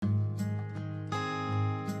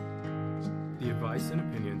The advice and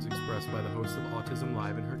opinions expressed by the host of Autism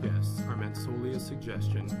Live and her guests are meant solely as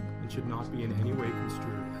suggestion and should not be in any way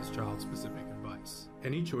construed as child-specific advice.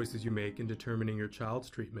 Any choices you make in determining your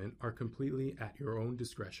child's treatment are completely at your own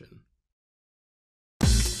discretion.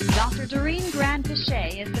 Dr. Doreen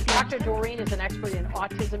Grand-Pichet is the... Dr. Doreen is an expert in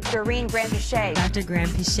autism. Doreen Grand-Pichet. Dr.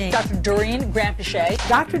 Grand-Pichet. Dr. Doreen Grand-Pichet.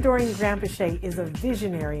 Dr. Doreen Grand-Pichet is a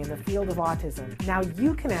visionary in the field of autism. Now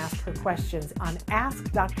you can ask her questions on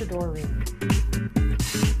Ask Dr. Doreen.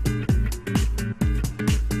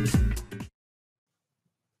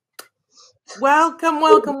 Welcome,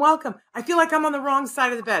 welcome, welcome. I feel like I'm on the wrong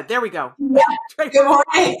side of the bed. There we go. Yeah. Good morning.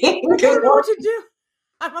 I don't know what to do.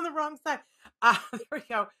 I'm on the wrong side. There we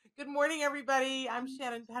go. Good morning, everybody. I'm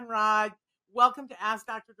Shannon Penrod. Welcome to Ask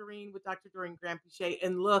Dr. Doreen with Dr. Doreen Grand-Pichet.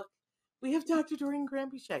 And look, we have Dr. Doreen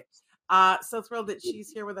Grand-Pichet. So thrilled that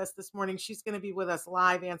she's here with us this morning. She's going to be with us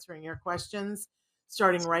live answering your questions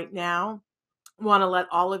starting right now. Want to let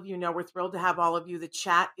all of you know we're thrilled to have all of you. The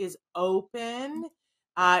chat is open.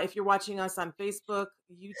 If you're watching us on Facebook,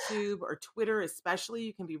 YouTube, or Twitter especially,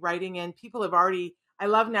 you can be writing in. People have already... I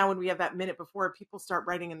love now when we have that minute before people start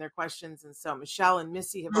writing in their questions. And so Michelle and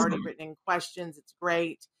Missy have already written in questions. It's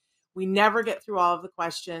great. We never get through all of the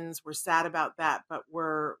questions. We're sad about that, but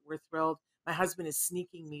we're thrilled. My husband is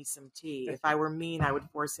sneaking me some tea. If I were mean, I would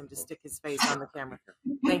force him to stick his face on the camera.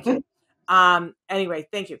 Thank you. Anyway,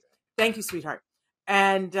 thank you. Thank you, sweetheart.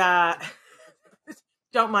 And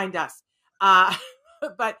don't mind us.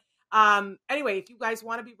 But anyway, if you guys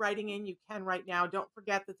want to be writing in, you can right now. Don't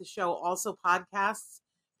forget that the show also podcasts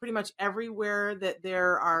pretty much everywhere that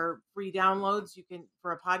there are free downloads. You can,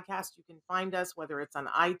 for a podcast, you can find us, whether it's on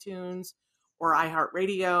iTunes or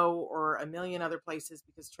iHeartRadio or a million other places,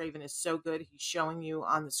 because Traven is so good. He's showing you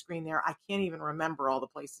on the screen there. I can't even remember all the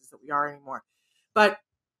places that we are anymore, but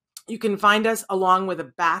you can find us along with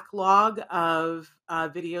a backlog of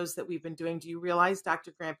videos that we've been doing. Do you realize,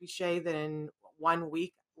 Dr. Grand-Pichet, that in 1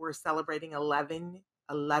 week, we're celebrating 11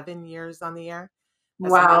 years on the air.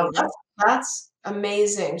 Wow, that's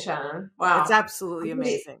amazing, Shannon. Wow. It's absolutely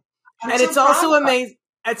amazing. I'm And so it's also proud of amazing.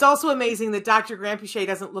 It's also amazing that Dr. Grand-Pichet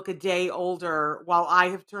doesn't look a day older, while I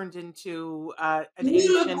have turned into an you. Asian.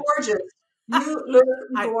 You look gorgeous. You look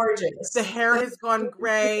gorgeous. The hair has gone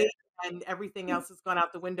gray and everything else has gone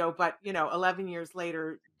out the window. But, 11 years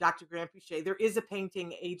later, Dr. Grand-Pichet, there is a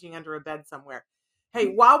painting aging under a bed somewhere. Hey,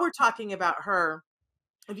 while we're talking about her,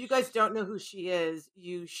 if you guys don't know who she is,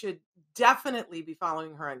 you should definitely be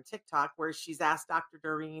following her on TikTok, where she's Asked Dr.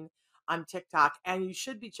 Doreen on TikTok. And you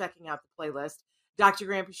should be checking out the playlist. Dr.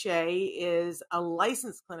 Grand-Pichet is a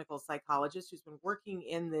licensed clinical psychologist who's been working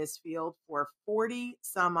in this field for 40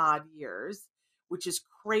 some odd years, which is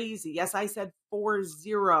crazy. Yes, I said 40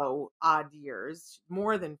 odd years,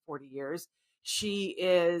 more than 40 years. She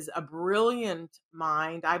is a brilliant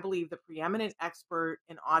mind. I believe the preeminent expert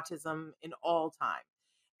in autism in all time.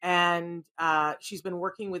 And she's been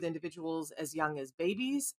working with individuals as young as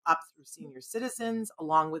babies up through senior citizens,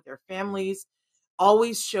 along with their families.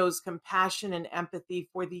 Always shows compassion and empathy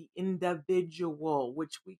for the individual,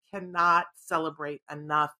 which we cannot celebrate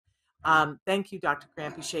enough. Thank you, Dr.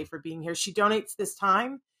 Grand-Pichet, for being here. She donates this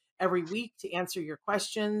time every week to answer your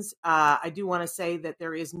questions. I do want to say that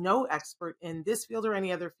there is no expert in this field or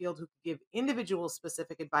any other field who could give individual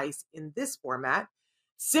specific advice in this format,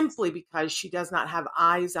 simply because she does not have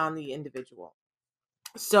eyes on the individual.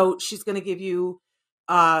 So she's going to give you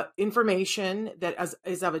information that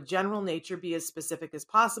is of a general nature, be as specific as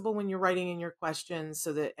possible when you're writing in your questions,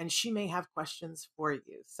 and she may have questions for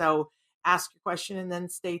you. So ask your question and then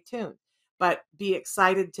stay tuned. But be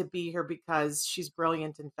excited to be here because she's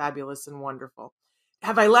brilliant and fabulous and wonderful.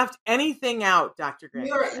 Have I left anything out, Dr. Gray?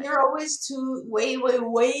 You're always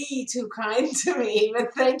way too kind to me.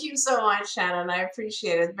 But thank you so much, Shannon. I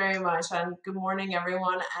appreciate it very much. And good morning,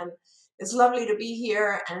 everyone. And it's lovely to be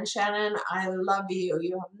here. And Shannon, I love you.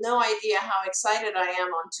 You have no idea how excited I am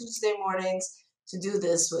on Tuesday mornings to do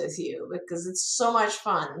this with you, because it's so much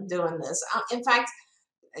fun doing this. In fact,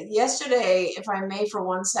 yesterday, if I may, for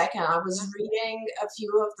 1 second, I was reading a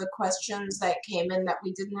few of the questions that came in that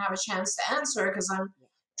we didn't have a chance to answer, because I'm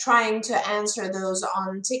trying to answer those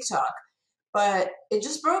on TikTok. But it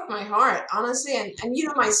just broke my heart, honestly. And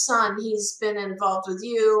my son, he's been involved with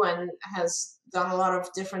you and has done a lot of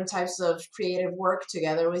different types of creative work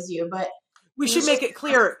together with you. But we should make it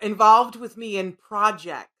clear, involved with me in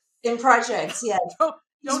projects. In projects, yes.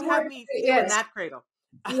 Don't have me in that cradle.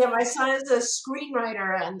 Yeah, my son is a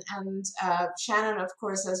screenwriter, and Shannon, of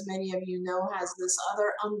course, as many of you know, has this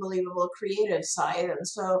other unbelievable creative side. And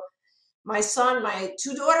so my son, my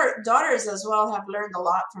two daughters as well, have learned a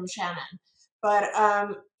lot from Shannon. But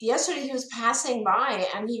yesterday he was passing by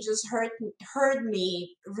and he just heard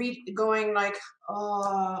me going like,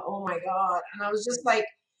 oh my God. And I was just like,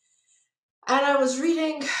 and I was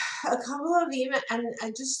reading a couple of emails and I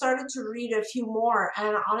just started to read a few more.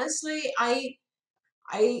 And honestly, I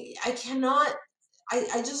cannot,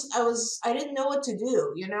 I didn't know what to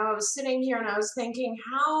do. You know, I was sitting here and I was thinking,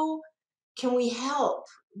 how can we help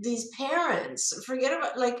these parents? Forget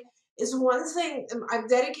about, like, it's one thing. I've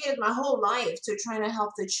dedicated my whole life to trying to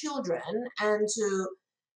help the children and to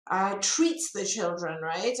treat the children,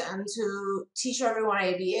 right? And to teach everyone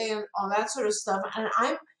ABA and all that sort of stuff. And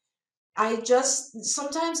I just,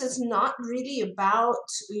 sometimes it's not really about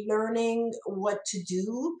learning what to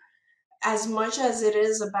do as much as it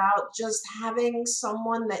is about just having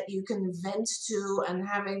someone that you can vent to and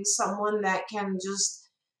having someone that can just,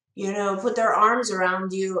 you know, put their arms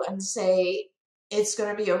around you and say, it's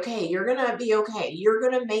going to be okay. You're going to be okay. You're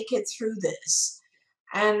going to make it through this.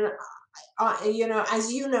 And, you know,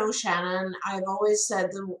 as you know, Shannon, I've always said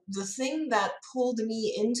the thing that pulled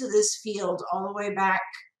me into this field all the way back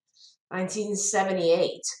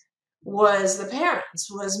 1978 was the parents,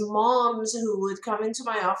 was moms who would come into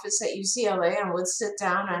my office at UCLA and would sit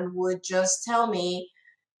down and would just tell me,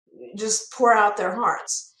 just pour out their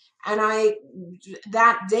hearts. And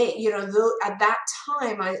that day, you know, at that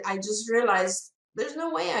time, I just realized there's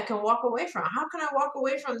no way I can walk away from it. How can I walk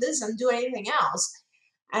away from this and do anything else?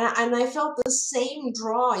 And I felt the same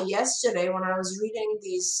draw yesterday when I was reading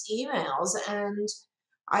these emails, and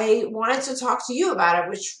I wanted to talk to you about it,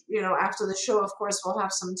 which, you know, after the show, of course, we'll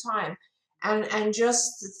have some time. And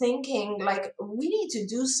just thinking, like, we need to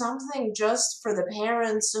do something just for the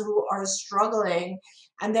parents who are struggling.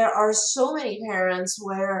 And there are so many parents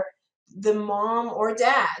where the mom or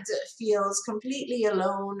dad feels completely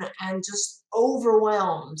alone and just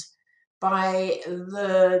overwhelmed by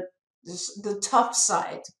the tough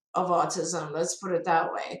side of autism, let's put it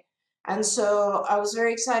that way. And so I was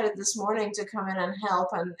very excited this morning to come in and help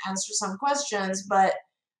and answer some questions, but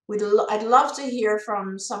I'd love to hear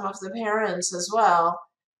from some of the parents as well.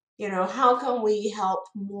 You know, how can we help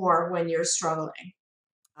more when you're struggling?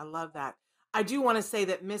 I love that. I do want to say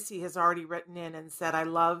that Missy has already written in and said, I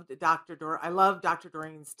love Dr.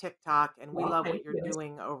 Doreen's TikTok, and we Well, love thank what you're you.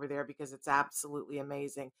 doing over there because it's absolutely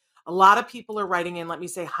amazing. A lot of people are writing in. Let me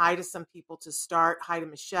say hi to some people to start. Hi to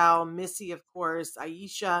Michelle, Missy, of course,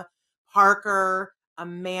 Aisha, Parker,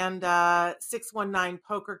 Amanda, 619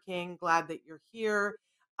 Poker King. Glad that you're here.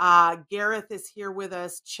 Gareth is here with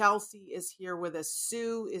us. Chelsea is here with us.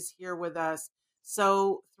 Sue is here with us.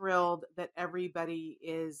 So thrilled that everybody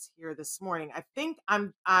is here this morning. I think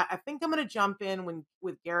I'm going to jump in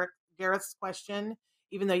with Gareth's question,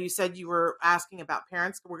 even though you said you were asking about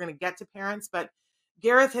parents. We're going to get to parents, but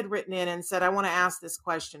Gareth had written in and said, I want to ask this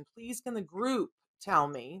question. Please, can the group tell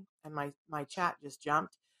me, and my chat just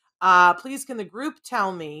jumped. Please, can the group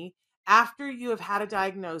tell me, after you have had a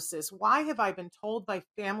diagnosis, why have I been told by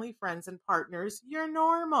family, friends, and partners, you're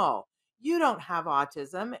normal? You don't have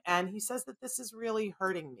autism. And he says that this is really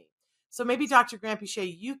hurting me. So maybe Dr.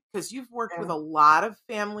 Granpeesheh, because you've worked with a lot of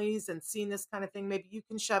families and seen this kind of thing, maybe you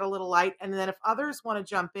can shed a little light. And then if others want to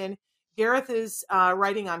jump in, Gareth is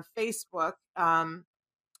writing on Facebook.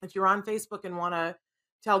 If you're on Facebook and want to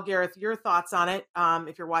tell Gareth your thoughts on it,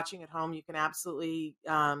 if you're watching at home, you can absolutely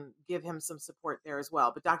give him some support there as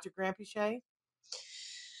well. But Dr. Granpeesheh?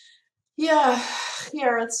 Yeah,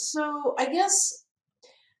 Gareth. So I guess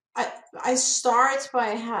I start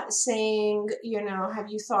by saying, you know, have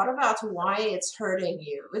you thought about why it's hurting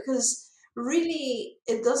you? Because really,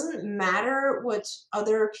 it doesn't matter what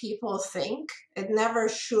other people think. It never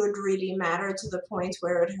should really matter to the point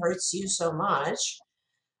where it hurts you so much.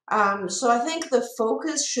 So I think the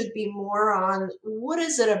focus should be more on what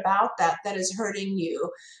is it about that is hurting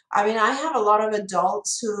you? I mean, I have a lot of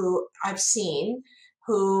adults who I've seen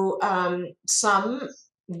who some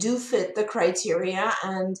do fit the criteria,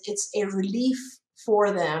 and it's a relief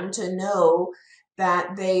for them to know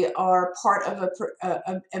that they are part of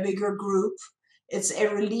a bigger group. It's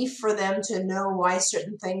a relief for them to know why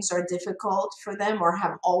certain things are difficult for them or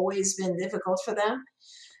have always been difficult for them.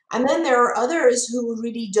 And then there are others who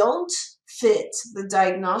really don't fit the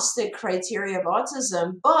diagnostic criteria of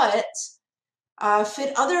autism, but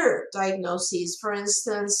fit other diagnoses, for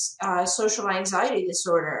instance, social anxiety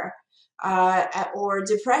disorder, or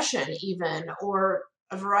depression even, or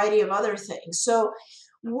a variety of other things. So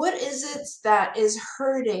what is it that is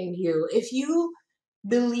hurting you? If you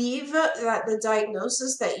believe that the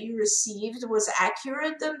diagnosis that you received was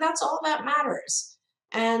accurate, then that's all that matters.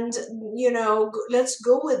 And, let's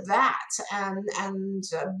go with that and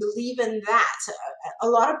believe in that. A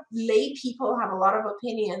lot of lay people have a lot of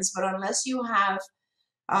opinions, but unless you have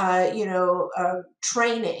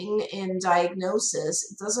training in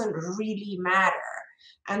diagnosis, it doesn't really matter.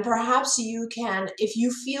 And perhaps you can, if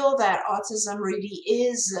you feel that autism really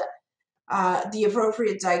is the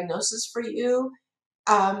appropriate diagnosis for you,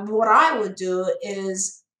 what I would do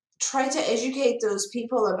is try to educate those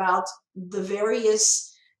people about the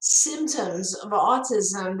various symptoms of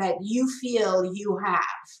autism that you feel you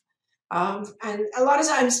have. And a lot of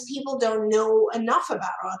times people don't know enough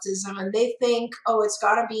about autism, and they think, oh, it's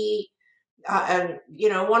got to be,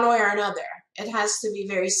 one way or another. It has to be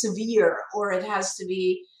very severe, or it has to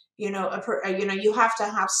be, you have to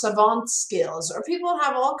have savant skills, or people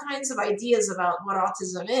have all kinds of ideas about what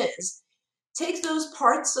autism is. Take those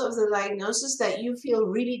parts of the diagnosis that you feel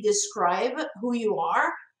really describe who you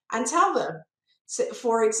are and tell them. So,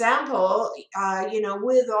 for example,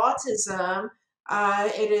 with autism,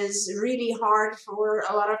 it is really hard for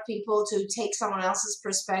a lot of people to take someone else's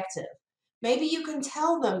perspective. Maybe you can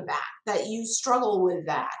tell them that you struggle with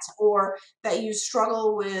that, or that you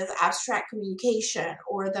struggle with abstract communication,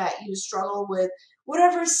 or that you struggle with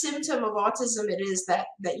whatever symptom of autism it is that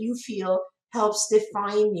you feel helps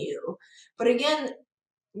define you. But again,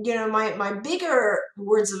 my bigger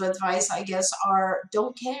words of advice, I guess, are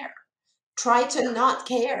don't care. Try to not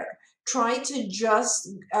care. Try to just,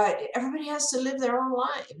 everybody has to live their own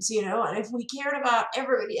lives, and if we cared about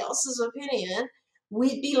everybody else's opinion,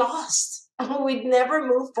 we'd be lost. We'd never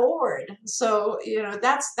move forward. So,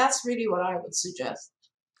 that's really what I would suggest.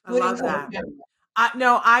 I love that.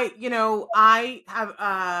 I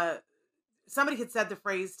have, somebody had said the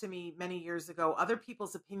phrase to me many years ago, other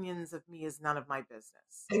people's opinions of me is none of my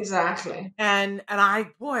business. Exactly. And I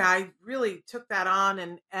really took that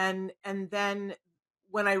on. And then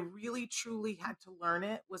when I really truly had to learn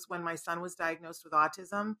it was when my son was diagnosed with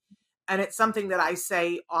autism. And it's something that I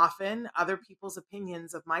say often, other people's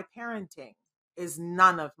opinions of my parenting is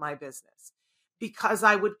none of my business, because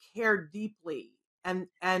I would care deeply. And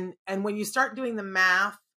when you start doing the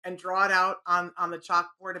math and draw it out on the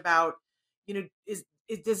chalkboard about,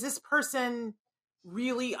 does this person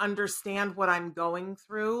really understand what I'm going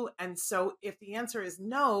through? And so if the answer is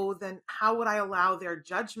no, then how would I allow their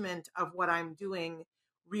judgment of what I'm doing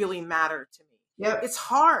really matter to me? Yep. It's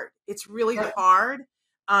hard. It's really hard.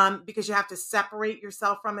 Because you have to separate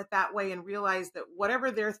yourself from it that way and realize that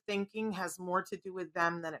whatever they're thinking has more to do with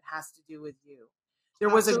them than it has to do with you. There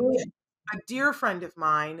was a dear friend of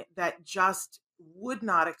mine that just would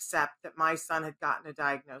not accept that my son had gotten a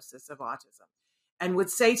diagnosis of autism, and would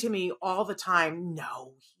say to me all the time,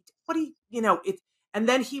 no, and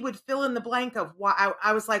then he would fill in the blank of why.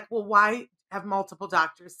 I was like, well, why have multiple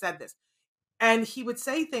doctors said this? And he would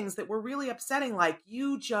say things that were really upsetting, like,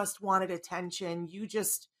 you just wanted attention. You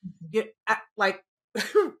just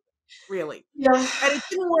really. Yeah. And it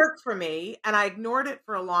didn't work for me. And I ignored it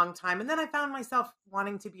for a long time. And then I found myself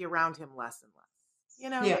wanting to be around him less and less,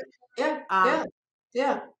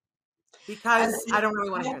 Yeah. Because I don't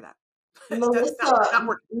really want to hear that.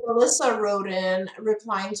 Melissa wrote in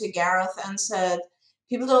replying to Gareth and said,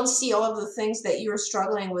 people don't see all of the things that you're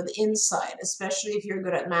struggling with inside, especially if you're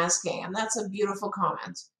good at masking. And that's a beautiful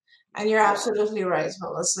comment. And you're absolutely right,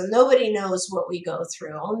 Melissa. Nobody knows what we go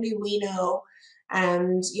through. Only we know.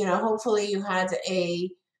 And, hopefully you had a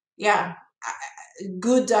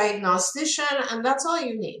good diagnostician, and that's all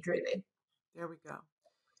you need, really. There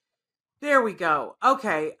we go.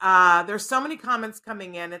 Okay. There's so many comments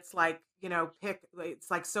coming in. It's like,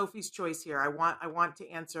 it's like Sophie's choice here. I want to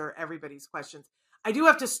answer everybody's questions. I do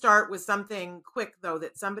have to start with something quick, though,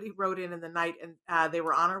 that somebody wrote in the night, and they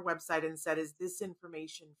were on our website and said, is this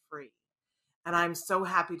information free? And I'm so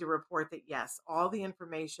happy to report that, yes, all the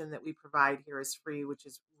information that we provide here is free, which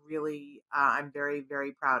is really, I'm very,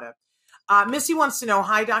 very proud of. Missy wants to know,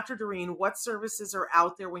 hi, Dr. Doreen, what services are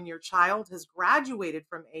out there when your child has graduated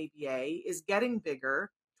from ABA, is getting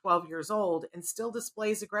bigger, 12 years old, and still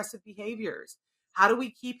displays aggressive behaviors? How do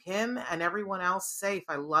we keep him and everyone else safe?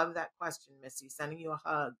 I love that question, Missy. Sending you a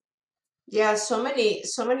hug. Yeah, so many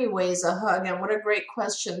ways a hug. And what a great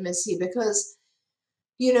question, Missy, because,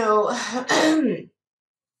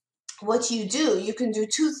 what you do, you can do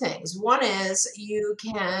two things. One is you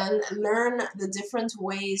can learn the different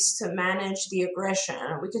ways to manage the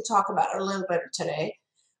aggression. We could talk about it a little bit today.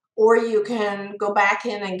 Or you can go back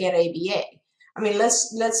in and get ABA. I mean,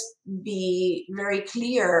 let's be very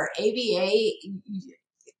clear. ABA,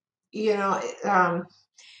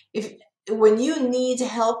 when you need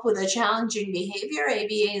help with a challenging behavior,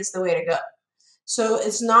 ABA is the way to go. So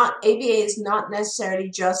it's not, ABA is not necessarily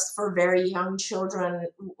just for very young children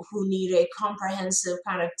who need a comprehensive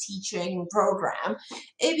kind of teaching program.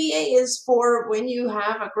 ABA is for when you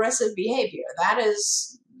have aggressive behavior. That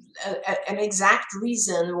is an exact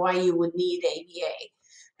reason why you would need ABA.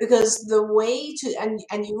 Because the way to,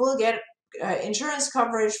 and you will get insurance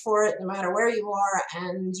coverage for it no matter where you are,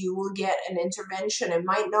 and you will get an intervention. It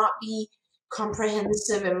might not be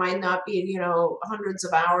comprehensive, it might not be, you know, hundreds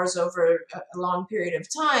of hours over a long period of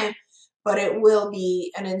time, but it will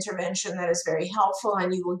be an intervention that is very helpful,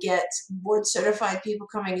 and you will get board certified people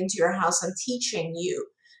coming into your house and teaching you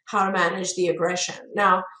how to manage the aggression.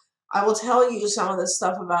 Now, I will tell you some of the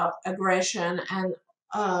stuff about aggression and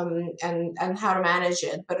how to manage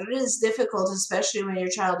it, but it is difficult, especially when your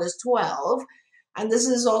child is 12. And this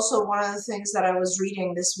is also one of the things that I was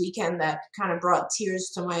reading this weekend that kind of brought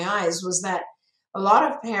tears to my eyes, was that a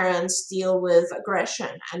lot of parents deal with aggression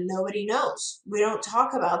and nobody knows. We don't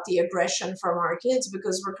talk about the aggression from our kids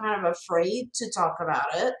because we're kind of afraid to talk about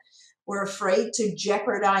it. We're afraid to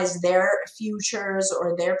jeopardize their futures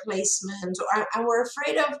or their placement, and we're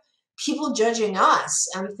afraid of people judging us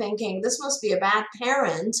and thinking this must be a bad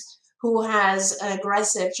parent who has an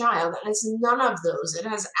aggressive child. And it's none of those. It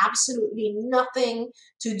has absolutely nothing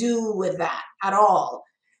to do with that at all.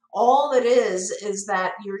 All it is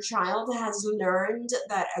that your child has learned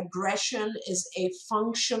that aggression is a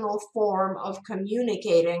functional form of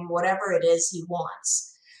communicating whatever it is he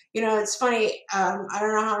wants. You know, it's funny, I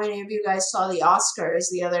don't know how many of you guys saw the Oscars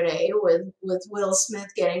the other day with Will Smith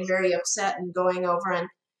getting very upset and going over and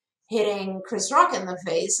hitting Chris Rock in the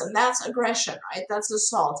face, and that's aggression, right? That's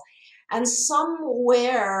assault. And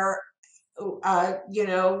somewhere, you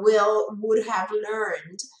know, Will would have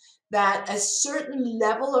learned that a certain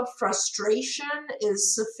level of frustration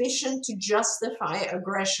is sufficient to justify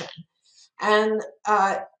aggression. And,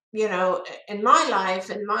 you know, in my life,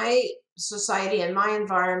 in my society, in my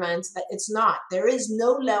environment, that it's not. There is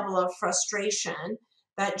no level of frustration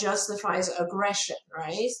that justifies aggression,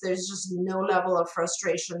 right? There's just no level of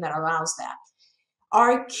frustration that allows that.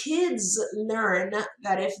 Our kids learn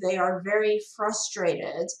that if they are very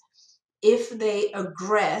frustrated, if they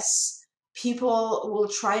aggress, people will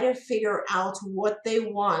try to figure out what they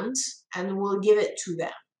want and will give it to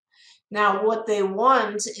them. Now, what they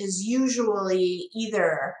want is usually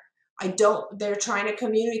either they're trying to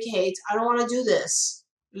communicate, I don't want to do this,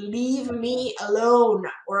 leave me alone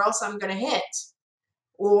or else I'm going to hit.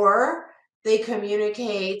 Or they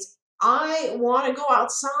communicate, I want to go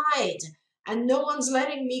outside and no one's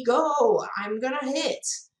letting me go, I'm going to hit.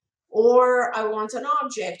 Or I want an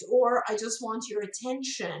object, or I just want your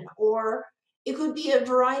attention, or it could be a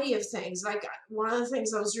variety of things. Like one of the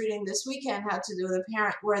things I was reading this weekend had to do with a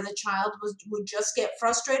parent where the child would just get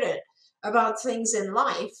frustrated about things in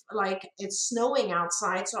life, like it's snowing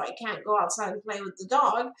outside, so I can't go outside and play with the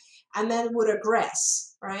dog, and then would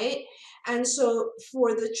aggress, right? And so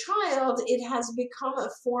for the child, it has become a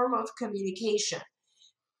form of communication.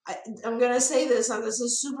 I'm going to say this, and this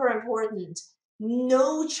is super important.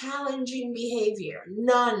 No challenging behavior,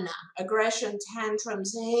 none. Aggression,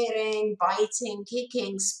 tantrums, hitting, biting,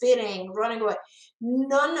 kicking, spitting, running away.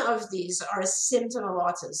 None of these are a symptom of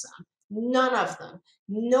autism. None of them.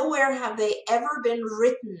 Nowhere have they ever been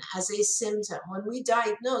written as a symptom. When we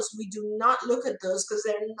diagnose, we do not look at those because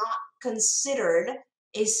they're not considered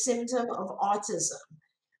a symptom of autism.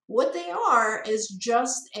 What they are is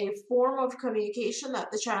just a form of communication that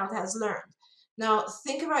the child has learned. Now,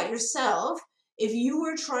 think about yourself. If you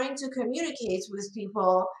were trying to communicate with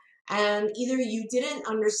people and either you didn't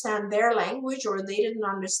understand their language or they didn't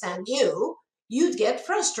understand you, you'd get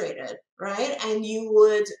frustrated, right? And you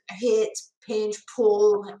would hit, pinch,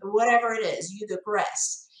 pull, whatever it is, you'd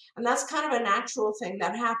aggress. And that's kind of a natural thing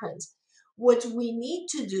that happens. What we need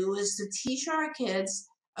to do is to teach our kids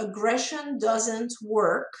aggression doesn't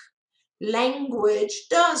work, language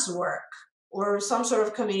does work, or some sort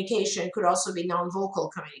of communication could also be non-vocal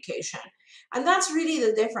communication. And that's really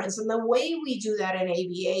the difference. And the way we do that in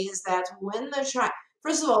ABA is that when the child,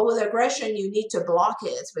 first of all, with aggression, you need to block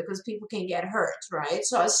it because people can get hurt, right?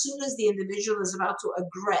 So as soon as the individual is about to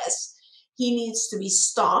aggress, he needs to be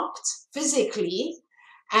stopped physically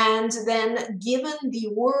and then given the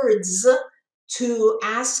words to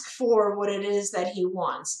ask for what it is that he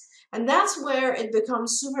wants. And that's where it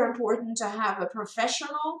becomes super important to have a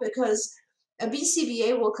professional, because a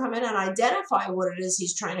BCBA will come in and identify what it is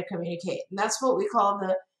he's trying to communicate. And that's what we call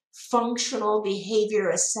the functional behavior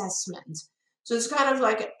assessment. So it's kind of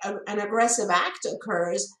like an aggressive act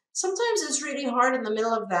occurs. Sometimes it's really hard in the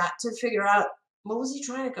middle of that to figure out, what was he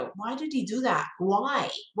trying to go? Why did he do that? Why?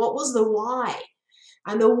 What was the why?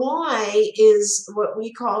 And the why is what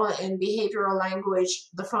we call in behavioral language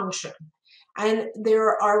the function. And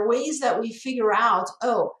there are ways that we figure out,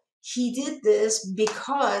 oh, he did this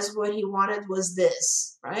because what he wanted was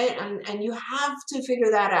this, right? And you have to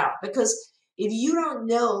figure that out, because if you don't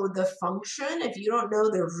know the function, if you don't know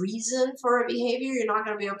the reason for a behavior, you're not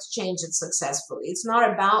going to be able to change it successfully. It's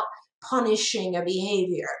not about punishing a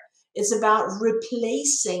behavior. It's about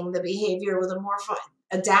replacing the behavior with a more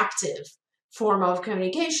adaptive form of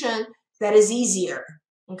communication that is easier,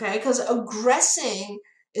 okay? Because aggressing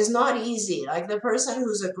is not easy. Like, the person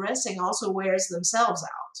who's aggressing also wears themselves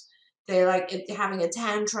out. They're like having a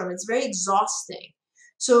tantrum. It's very exhausting.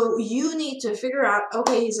 So you need to figure out,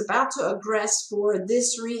 okay, he's about to aggress for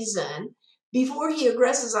this reason. Before he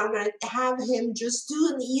aggresses, I'm going to have him just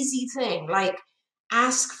do an easy thing, like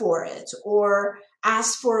ask for it, or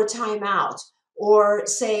ask for a timeout, or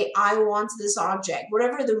say, I want this object,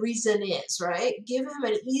 whatever the reason is, right? Give him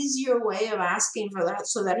an easier way of asking for that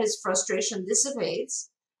so that his frustration dissipates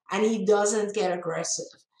and he doesn't get aggressive.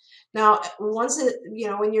 Now,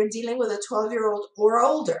 when you're dealing with a 12-year-old or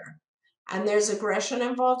older and there's aggression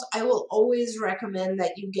involved, I will always recommend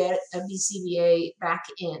that you get a BCBA back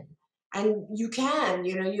in. And you can,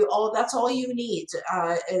 that's all you need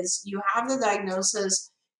is you have the diagnosis.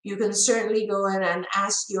 You can certainly go in and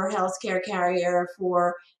ask your healthcare carrier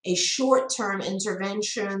for a short-term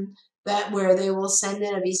intervention where they will send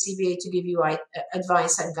in a BCBA to give you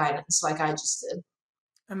advice and guidance, like I just did.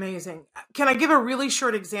 Amazing. Can I give a really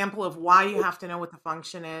short example of why you have to know what the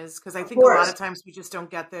function is? Because I think a lot of times we just don't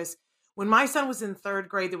get this. When my son was in 3rd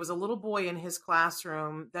grade, there was a little boy in his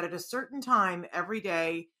classroom that at a certain time every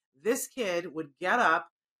day, this kid would get up,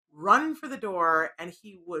 run for the door, and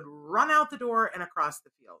he would run out the door and across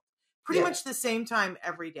the field. Pretty much the same time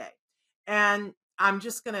every day. And I'm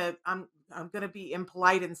gonna be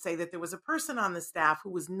impolite and say that there was a person on the staff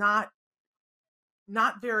who was not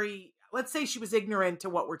very, let's say she was ignorant to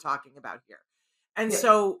what we're talking about here. And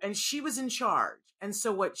and she was in charge. And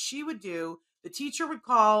so what she would do, the teacher would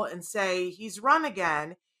call and say, he's run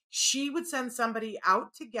again. She would send somebody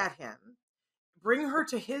out to get him, bring her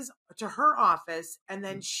to her office, and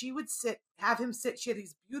then she would have him sit. She had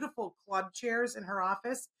these beautiful club chairs in her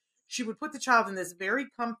office. She would put the child in this very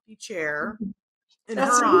comfy chair in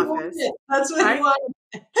her office. That's what he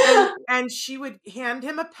wanted. And she would hand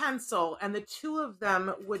him a pencil, and the two of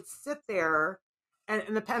them would sit there,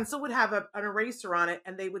 and the pencil would have an eraser on it,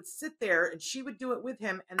 and they would sit there, and she would do it with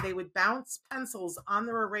him, and they would bounce pencils on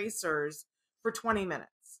their erasers for 20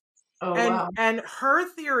 minutes. Oh, wow. And her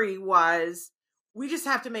theory was, we just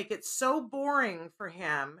have to make it so boring for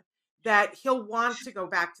him that he'll want to go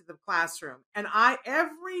back to the classroom. And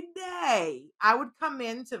every day I would come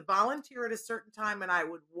in to volunteer at a certain time, and I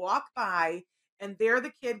would walk by, and there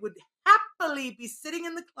the kid would happily be sitting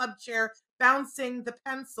in the club chair, bouncing the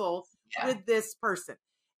pencil with this person.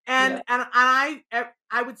 And I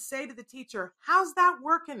would say to the teacher, how's that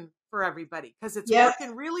working for everybody? Because it's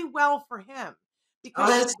working really well for him.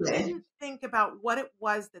 Because she didn't think about what it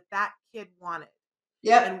was that kid wanted.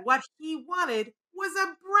 And what he wanted was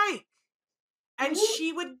a break. And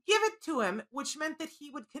she would give it to him, which meant that he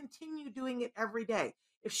would continue doing it every day.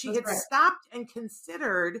 If she had stopped and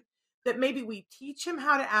considered that maybe we teach him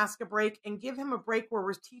how to ask a break and give him a break where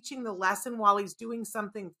we're teaching the lesson while he's doing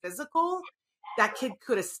something physical, that kid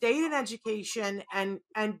could have stayed in education and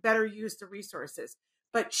better used the resources.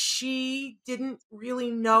 But she didn't really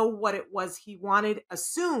know what it was he wanted,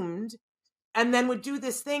 assumed, and then would do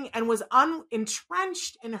this thing and was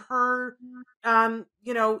entrenched in her,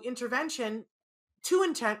 intervention, too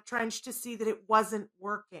entrenched to see that it wasn't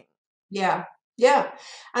working. Yeah.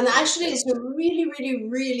 And actually, it's a really, really,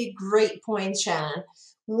 really great point, Shannon.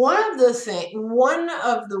 One of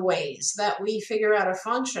the ways that we figure out a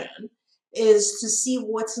function is to see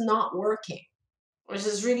what's not working, which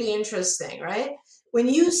is really interesting, right? When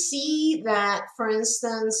you see that, for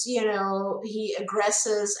instance, he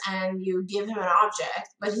aggresses and you give him an object,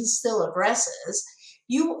 but he still aggresses,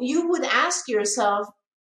 you would ask yourself,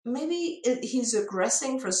 maybe he's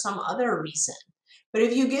aggressing for some other reason. But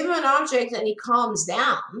if you give him an object and he calms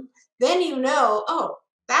down, then oh,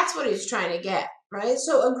 that's what he's trying to get, right?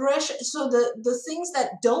 So aggression, so the things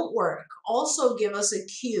that don't work also give us a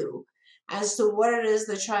cue as to what it is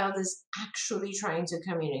the child is actually trying to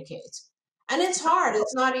communicate. And it's hard.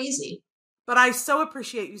 It's not easy. But I so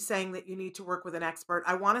appreciate you saying that you need to work with an expert.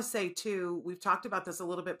 I want to say, too, we've talked about this a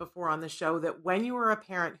little bit before on the show, that when you are a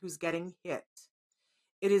parent who's getting hit,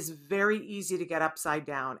 it is very easy to get upside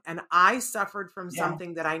down. And I suffered from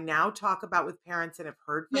something that I now talk about with parents and have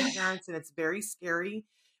heard from parents, and it's very scary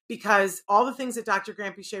because all the things that Dr.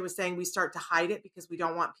 Granpeesheh was saying, we start to hide it because we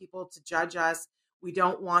don't want people to judge us. We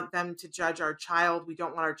don't want them to judge our child. We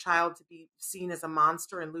don't want our child to be seen as a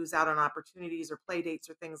monster and lose out on opportunities or play dates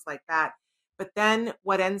or things like that. But then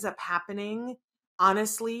what ends up happening,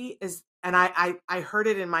 honestly, is, and I heard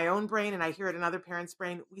it in my own brain and I hear it in other parents'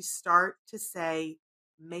 brain, we start to say,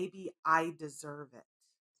 maybe I deserve it.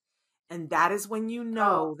 And that is when you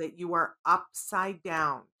know that you are upside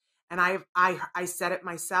down. And I said it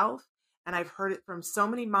myself, and I've heard it from so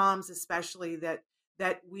many moms, especially that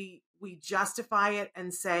we justify it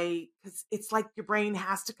and say, because it's like your brain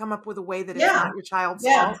has to come up with a way that it's not your child's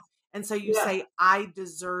fault. And so you say, I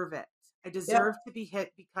deserve it. I deserve to be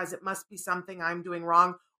hit because it must be something I'm doing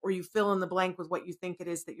wrong, or you fill in the blank with what you think it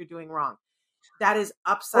is that you're doing wrong. That is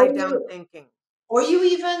upside down thinking. Or you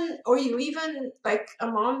even, like a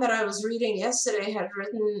mom that I was reading yesterday had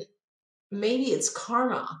written, maybe it's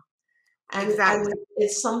karma. And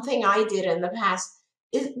it's something I did in the past.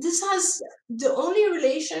 This has the only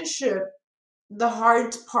relationship the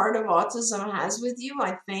hard part of autism has with you,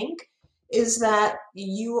 I think, is that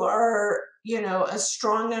you are, a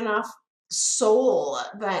strong enough soul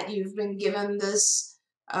that you've been given this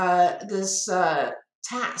task,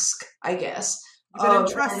 I guess. You've been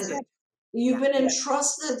entrusted. You've been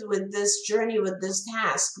entrusted with this journey, with this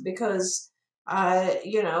task, because,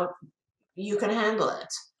 you can handle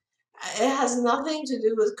it. It has nothing to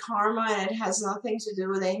do with karma, and it has nothing to do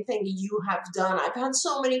with anything you have done. I've had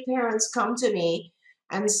so many parents come to me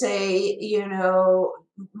and say,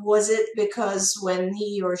 was it because when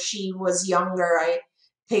he or she was younger, I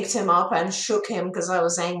picked him up and shook him because I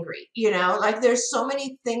was angry? Like there's so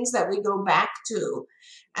many things that we go back to,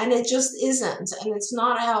 and it just isn't, and it's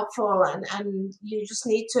not helpful, and you just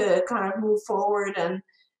need to kind of move forward and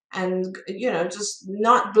just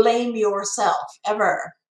not blame yourself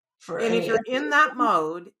ever. And if you're in that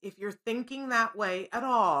mode, if you're thinking that way at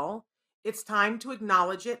all, it's time to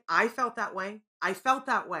acknowledge it. I felt that way. I felt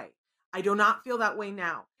that way. I do not feel that way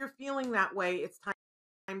now. If you're feeling that way, it's time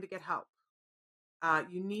to get help.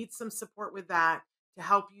 You need some support with that to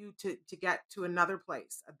help you to get to another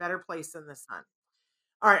place, a better place in the sun.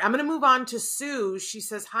 All right, I'm going to move on to Sue. She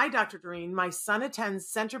says, hi, Dr. Doreen. My son attends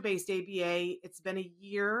center-based ABA. It's been a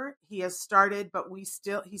year. He has started, but he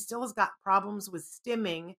still has got problems with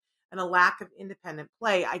stimming and a lack of independent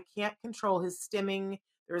play. I can't control his stimming.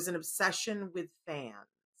 There is an obsession with fans.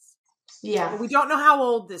 Yeah. But we don't know how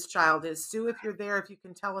old this child is. Sue, if you're there, if you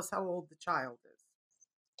can tell us how old the child is.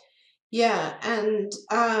 Yeah, and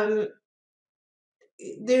I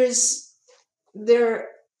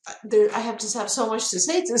just have so much to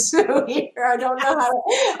say to Sue here. I don't know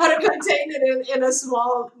how to contain it in a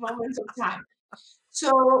small moment of time.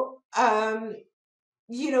 So,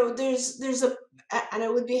 there's a, and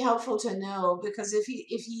it would be helpful to know, because if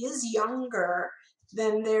he is younger,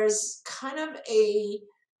 then there's kind of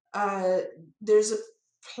there's a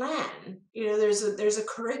plan, there's a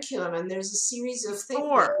curriculum, and there's a series of things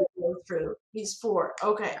that we go through. He's 4.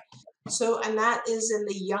 Okay. So, and that is in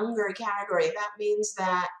the younger category. That means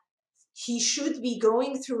that he should be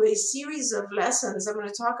going through a series of lessons. I'm going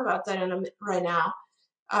to talk about that right now.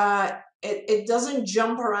 It doesn't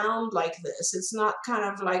jump around like this. It's not kind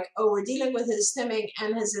of like, oh, we're dealing with his stimming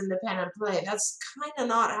and his independent play. That's kind of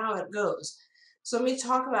not how it goes. So let me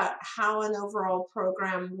talk about how an overall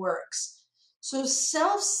program works. So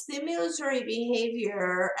self-stimulatory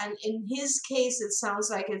behavior, and in his case, it sounds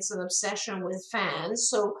like it's an obsession with fans.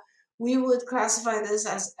 So we would classify this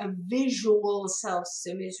as a visual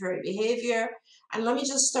self-stimulatory behavior. And let me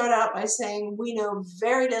just start out by saying we know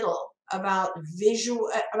very little about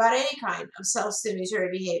any kind of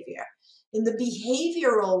self-stimulatory behavior. In the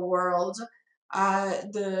behavioral world,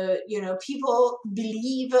 people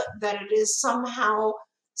believe that it is somehow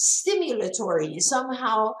stimulatory,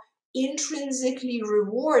 somehow intrinsically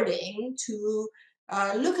rewarding to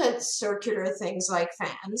look at circular things like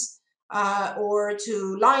fans, or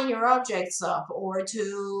to line your objects up, or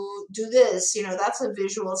to do this. That's a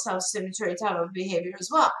visual self-stimulatory type of behavior as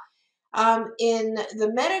well. In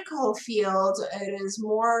the medical field, it is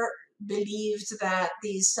more believed that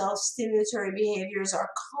these self-stimulatory behaviors are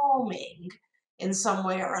calming in some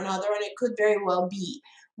way or another, and it could very well be.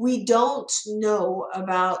 We don't know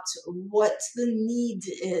about what the need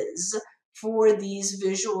is for these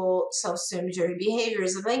visual self-stimulatory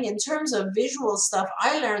behaviors. I think in terms of visual stuff,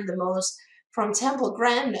 I learned the most from Temple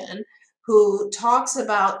Grandin, who talks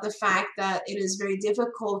about the fact that it is very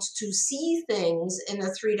difficult to see things in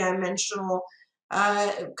a three-dimensional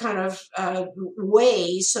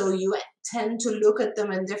way. So you tend to look at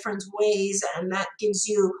them in different ways, and that gives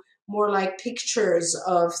you more like pictures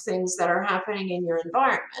of things that are happening in your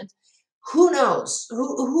environment. Who knows?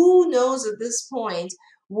 Who knows at this point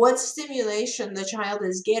what stimulation the child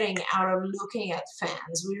is getting out of looking at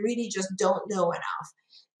fans? We really just don't know enough.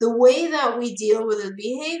 The way that we deal with it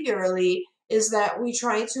behaviorally is that we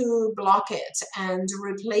try to block it and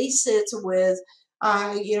replace it with,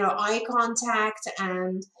 eye contact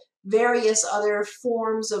and various other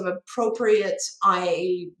forms of appropriate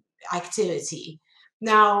eye activity.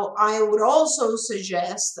 Now, I would also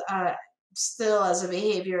suggest, still as a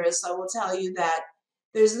behaviorist, I will tell you that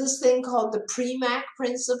there's this thing called the Premack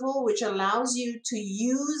principle, which allows you to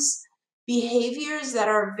use behaviors that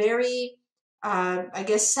are very,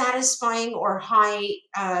 satisfying or high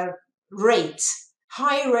rate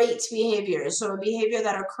behavior. So a behavior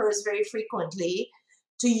that occurs very frequently,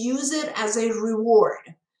 to use it as a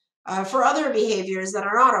reward for other behaviors that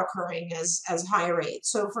are not occurring as high rate.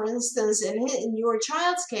 So for instance, in your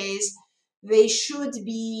child's case, they should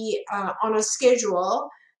be on a schedule,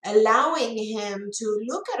 allowing him to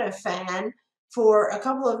look at a fan for a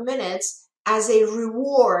couple of minutes as a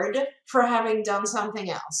reward for having done something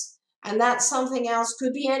else. And that something else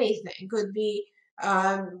could be anything. Could be,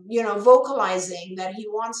 vocalizing that he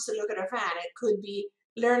wants to look at a fan. It could be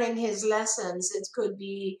learning his lessons. It could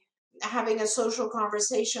be having a social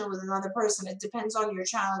conversation with another person. It depends on your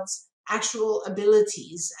child's actual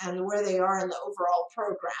abilities and where they are in the overall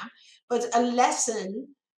program. But a lesson,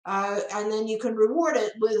 and then you can reward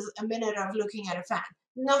it with a minute of looking at a fan.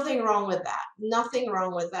 Nothing wrong with that. Nothing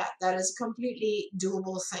wrong with that. That is a completely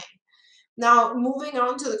doable thing. Now, moving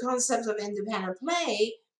on to the concept of independent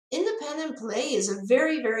play. Independent play is a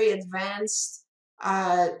very, very advanced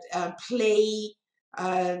play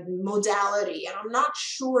modality. And I'm not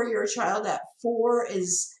sure your child at 4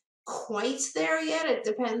 is quite there yet. It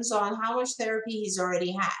depends on how much therapy he's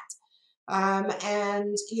already had.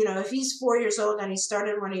 If he's 4 years old and he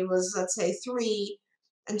started when he was, let's say, 3,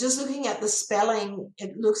 and just looking at the spelling,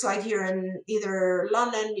 it looks like you're in either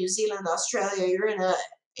London, New Zealand, Australia. You're in a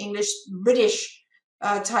English, British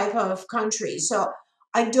type of country. So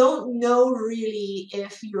I don't know really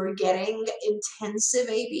if you're getting intensive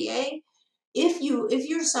ABA. If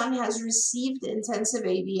your son has received intensive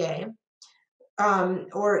ABA,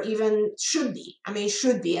 or even should be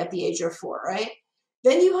at the age of 4, right?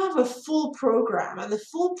 Then you have a full program, and the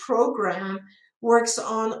full program works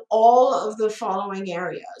on all of the following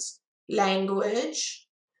areas: language,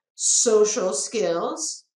 social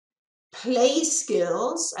skills, play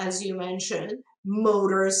skills, as you mentioned,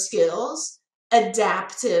 motor skills,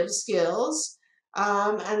 adaptive skills,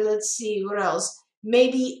 and let's see what else.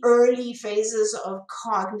 Maybe early phases of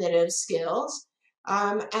cognitive skills.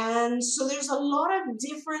 And so there's a lot of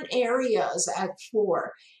different areas at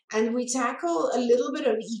 4, and we tackle a little bit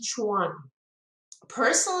of each one.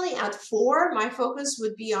 Personally, at 4, my focus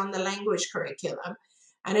would be on the language curriculum,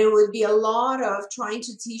 and it would be a lot of trying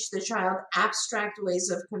to teach the child abstract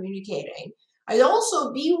ways of communicating. I'd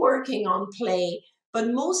also be working on play,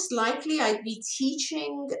 but most likely I'd be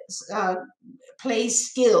teaching play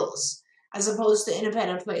skills as opposed to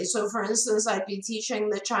independent play. So for instance, I'd be teaching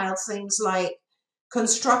the child things like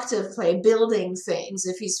constructive play, building things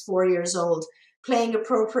if he's 4 years old, playing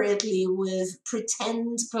appropriately with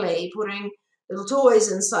pretend play, putting little toys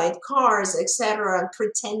inside cars, etc., and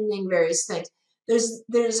pretending various things.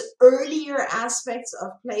 There's earlier aspects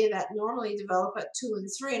of play that normally develop at 2 and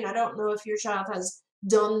 3, and I don't know if your child has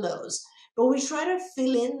done those. But we try to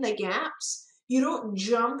fill in the gaps. You don't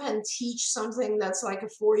jump and teach something that's like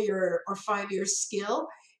a 4-year or 5-year skill.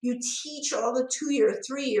 You teach all the 2-year,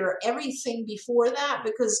 3-year, everything before that,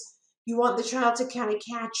 because you want the child to kind of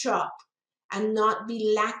catch up and not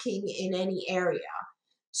be lacking in any area.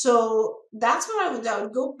 So that's what I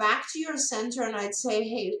would go back to your center and I'd say,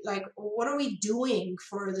 hey, like, what are we doing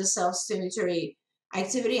for the self-stimulatory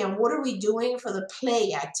activity, and what are we doing for the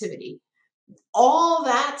play activity? All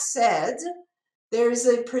that said, there's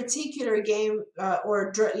a particular game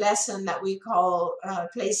or lesson that we call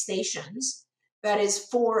PlayStations that is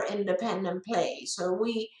for independent play. So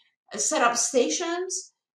we set up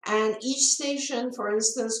stations, and each station, for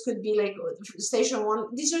instance, could be like station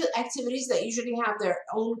 1. These are activities that usually have their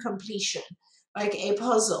own completion, like a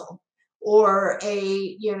puzzle or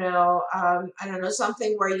a,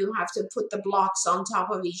 something where you have to put the blocks on top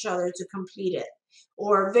of each other to complete it,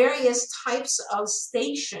 or various types of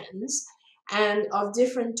stations and of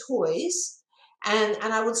different toys. And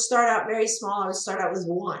I would start out very small. I would start out with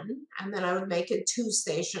 1, and then I would make it 2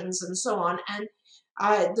 stations and so on. And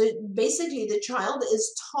basically the child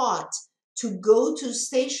is taught to go to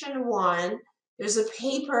station 1. There's a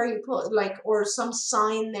paper you put or some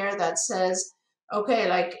sign there that says, Okay,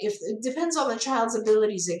 like if it depends on the child's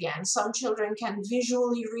abilities again. Some children can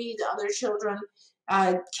visually read, other children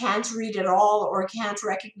can't read at all or can't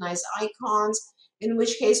recognize icons, in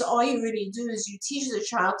which case all you really do is you teach the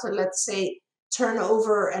child to, let's say, turn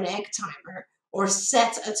over an egg timer or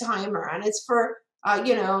set a timer, and it's for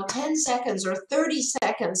 10 seconds or 30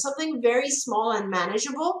 seconds, something very small and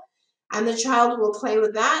manageable, and the child will play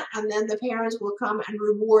with that, and then the parents will come and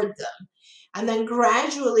reward them. And then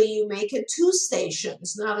gradually you make it 2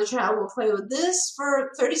 stations. Now the child will play with this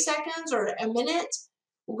for 30 seconds or a minute.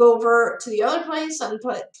 We'll go over to the other place and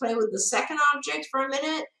play with the second object for a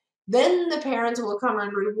minute. Then the parents will come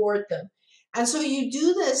and reward them. And so you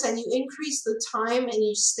do this and you increase the time in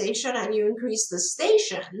each station and you increase the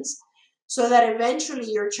stations so that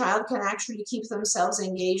eventually your child can actually keep themselves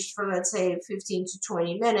engaged for, let's say, 15 to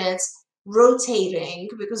 20 minutes, rotating,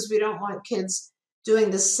 because we don't want kids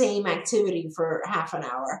doing the same activity for half an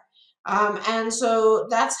hour. And so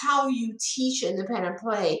that's how you teach independent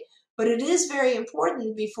play. But it is very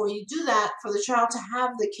important before you do that for the child to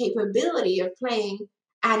have the capability of playing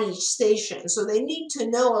at each station. So they need to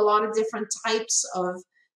know a lot of different types of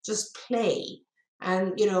just play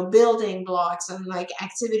and, building blocks and like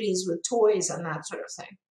activities with toys and that sort of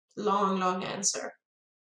thing. Long answer.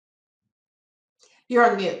 You're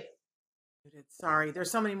on mute. Sorry,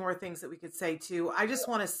 there's so many more things that we could say too. I just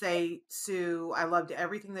want to say, Sue, I loved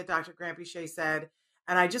everything that Dr. Granpeesheh said.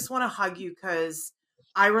 And I just want to hug you because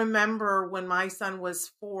I remember when my son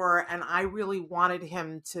was 4 and I really wanted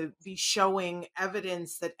him to be showing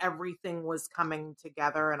evidence that everything was coming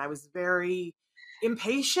together. And I was very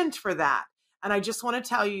impatient for that. And I just want to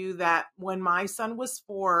tell you that when my son was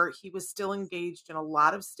 4, he was still engaged in a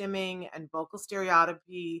lot of stimming and vocal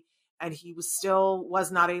stereotypy, and he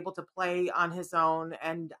was not able to play on his own.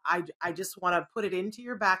 And I just want to put it into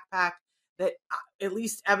your backpack that at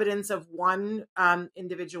least evidence of one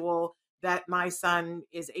individual, that my son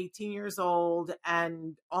is 18 years old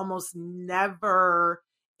and almost never,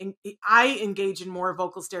 I engage in more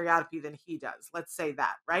vocal stereotypy than he does. Let's say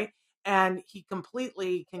that, right? And he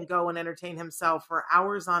completely can go and entertain himself for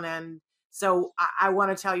hours on end. So I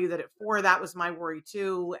want to tell you that at 4, that was my worry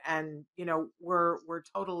too. And, we're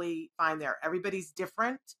totally fine there. Everybody's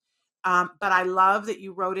different. But I love that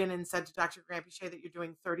you wrote in and said to Dr. Granpeesheh that you're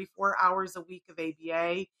doing 34 hours a week of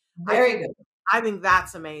ABA. Very good. I think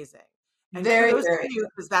that's amazing. And very kudos to you,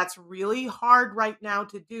 because that's really hard right now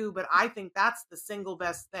to do. But I think that's the single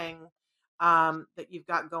best thing that you've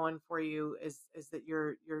got going for you is that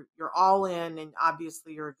you're all in, and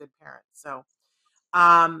obviously you're a good parent. So,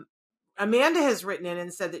 Amanda has written in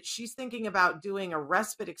and said that she's thinking about doing a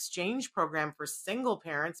respite exchange program for single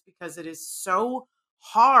parents because it is so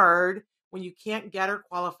hard when you can't get or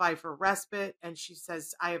qualify for respite. And she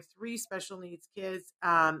says, I have 3 special needs kids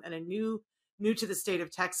and a new to the state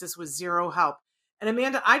of Texas with 0 help. And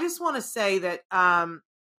Amanda, I just want to say that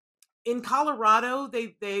in Colorado,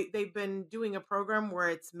 they've been doing a program where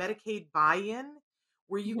it's Medicaid buy-in,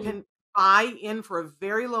 where you can buy in for a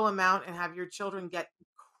very low amount and have your children get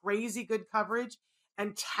crazy good coverage.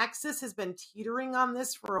 And Texas has been teetering on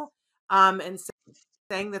this for and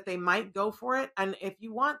saying that they might go for it. And if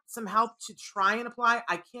you want some help to try and apply,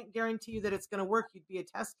 I can't guarantee you that it's going to work. You'd be a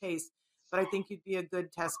test case, but I think you'd be a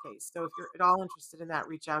good test case. So if you're at all interested in that,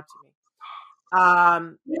 reach out to me.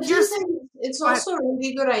 It's also a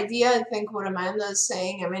really good idea, I think, what Amanda is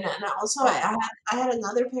saying. I mean, and also I had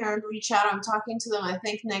another parent reach out. I'm talking to them, I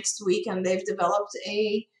think, next week, and they've developed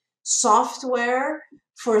a software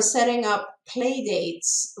for setting up play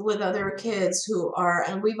dates with other kids who are,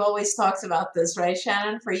 and we've always talked about this, right,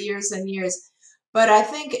 Shannon, for years and years. But I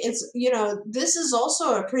think it's, this is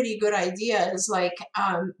also a pretty good idea, is like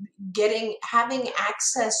having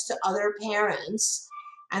access to other parents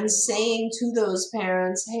and saying to those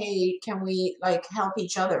parents, hey, can we like help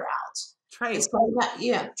each other out? Trade. It's like that,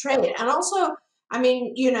 yeah, trade. And also, I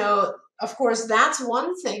mean, of course, that's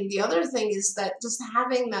one thing. The other thing is that just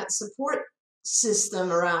having that support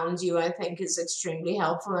system around you, I think, is extremely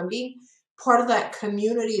helpful. And being part of that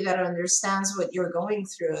community that understands what you're going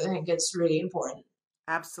through, I think it's really important.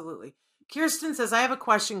 Absolutely. Kirsten says, I have a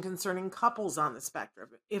question concerning couples on the spectrum.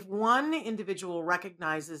 If one individual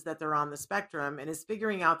recognizes that they're on the spectrum and is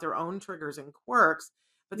figuring out their own triggers and quirks,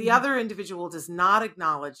 but the other individual does not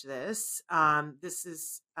acknowledge this, this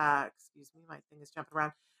is, excuse me, my thing is jumping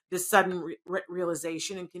around, this sudden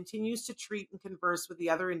realization, and continues to treat and converse with the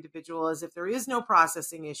other individual as if there is no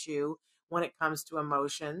processing issue when it comes to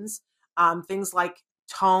emotions. Things like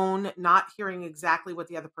tone, not hearing exactly what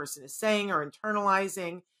the other person is saying or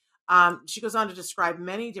internalizing. She goes on to describe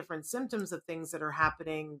many different symptoms of things that are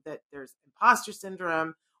happening, that there's imposter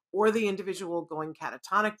syndrome, or the individual going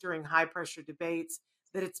catatonic during high pressure debates,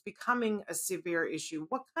 that it's becoming a severe issue.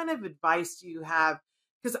 What kind of advice do you have?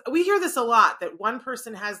 Because we hear this a lot, that one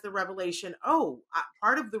person has the revelation,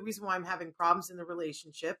 part of the reason why I'm having problems in the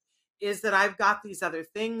relationship is that I've got these other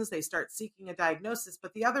things. They start seeking a diagnosis,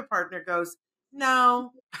 but the other partner goes,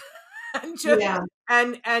 no, and just, Yeah.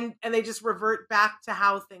 and they just revert back to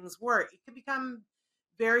how things were. It can become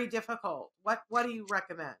very difficult. What do you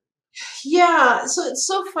recommend? Yeah, so it's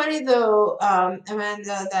so funny though,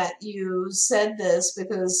 Amanda, that you said this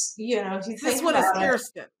because, if you This think one is about it.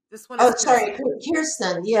 Kirsten. This one Oh, is sorry, Kirsten.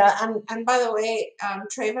 Kirsten. Yeah, and by the way,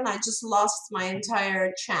 Traven, I just lost my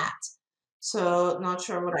entire chat, so not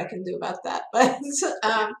sure what I can do about that. But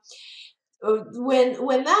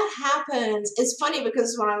when that happens, it's funny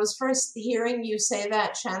because when I was first hearing you say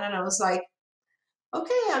that, Shannon, I was like,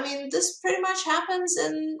 okay, I mean, this pretty much happens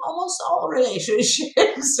in almost all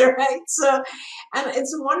relationships, right? So, and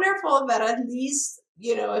it's wonderful that at least,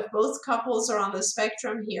 if both couples are on the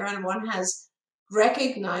spectrum here and one has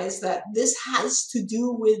recognized that this has to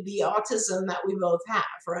do with the autism that we both have,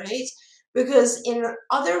 right? Because in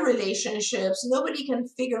other relationships, nobody can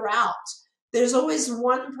figure out. There's always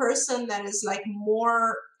one person that is like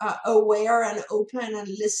more aware and open and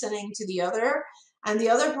listening to the other. And the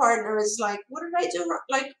other partner is like, what did I do?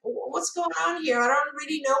 Like, what's going on here? I don't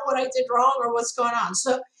really know what I did wrong or what's going on.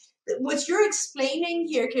 So what you're explaining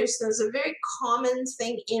here, Kirsten, is a very common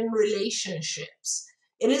thing in relationships.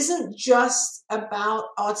 It isn't just about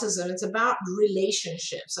autism. It's about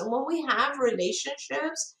relationships. And when we have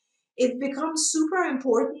relationships, it becomes super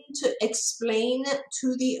important to explain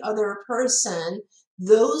to the other person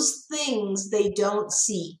those things they don't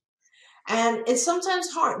see. And it's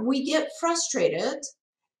sometimes hard. We get frustrated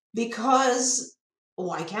because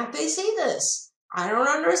why can't they see this? I don't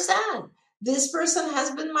understand. This person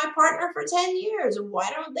has been my partner for 10 years. Why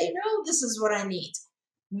don't they know this is what I need?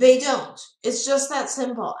 They don't. It's just that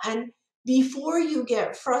simple. And before you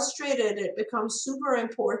get frustrated, it becomes super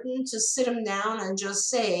important to sit them down and just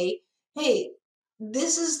say, hey,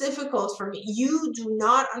 this is difficult for me. You do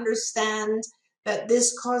not understand that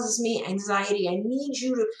this causes me anxiety. I need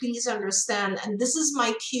you to please understand. And this is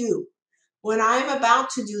my cue. When I'm about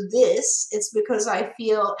to do this, it's because I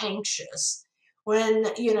feel anxious. When,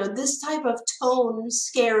 this type of tone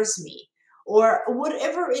scares me, or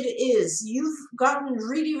whatever it is, you've gotten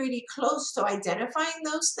really, really close to identifying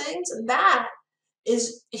those things. And that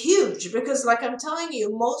is huge because, like I'm telling you,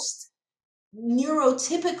 most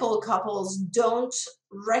neurotypical couples don't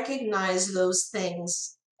recognize those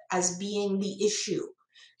things as being the issue.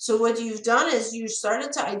 So what you've done is you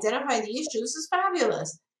started to identify the issues. This is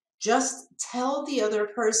fabulous. Just tell the other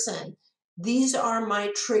person, these are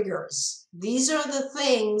my triggers. These are the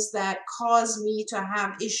things that cause me to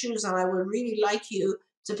have issues, and I would really like you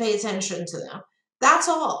to pay attention to them. That's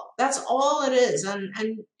all. That's all it is. And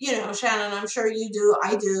Shannon, I'm sure you do.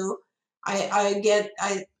 I do.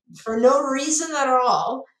 I for no reason at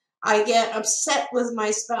all, I get upset with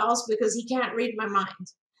my spouse because he can't read my mind,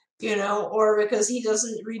 or because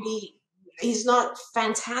he's not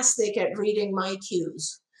fantastic at reading my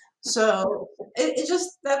cues. So it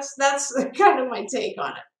just, that's kind of my take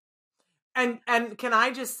on it. And can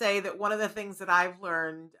I just say that one of the things that I've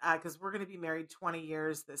learned, because we're going to be married 20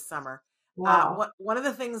 years this summer. Wow. One of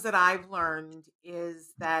the things that I've learned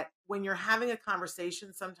is that when you're having a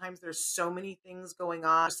conversation, sometimes there's so many things going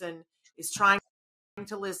on. The person is trying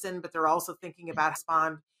to listen, but they're also thinking about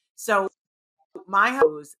respond. So my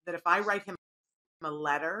hope is that if I write him a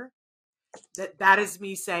letter, that is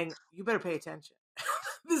me saying, you better pay attention.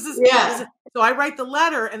 So I write the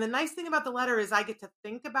letter, and the nice thing about the letter is I get to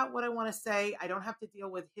think about what I want to say. I don't have to deal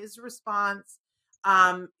with his response.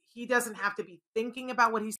 He doesn't have to be thinking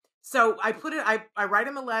about what he's. So I put it. I write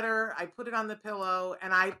him a letter. I put it on the pillow,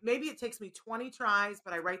 and maybe it takes me 20 tries,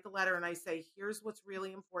 but I write the letter and I say, here's what's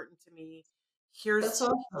really important to me. That's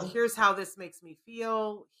awesome. Here's how this makes me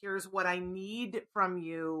feel. Here's what I need from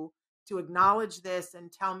you to acknowledge this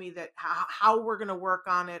and tell me that how we're going to work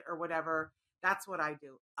on it or whatever. That's what I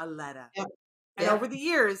do. A letter. Yep. And over the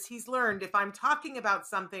years, he's learned if I'm talking about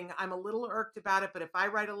something, I'm a little irked about it. But if I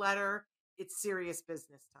write a letter, it's serious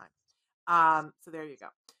business time. So there you go.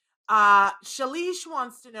 Shalish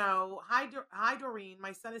wants to know, hi, Doreen.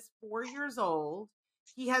 My son is 4 years old.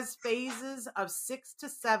 He has phases of 6 to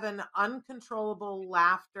 7 uncontrollable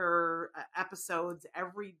laughter episodes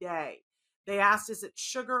every day. They asked, is it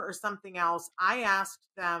sugar or something else? I asked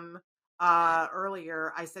them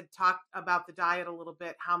earlier. I said, talk about the diet a little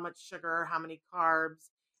bit, how much sugar, how many carbs.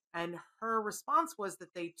 And her response was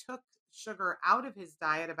that they took sugar out of his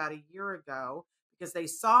diet about a year ago because they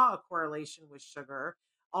saw a correlation with sugar.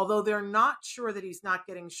 although they're not sure that he's not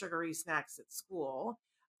getting sugary snacks at school.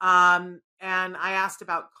 And I asked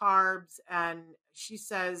about carbs, and she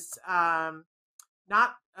says,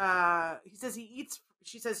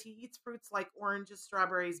 she says he eats fruits like oranges,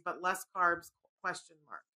 strawberries, but less carbs, ?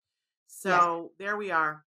 So there we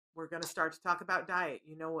are. We're going to start to talk about diet.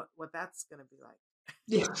 You know what that's going to be like.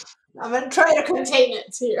 Yeah, I'm going to try to contain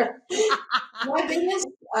it here.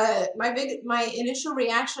 My initial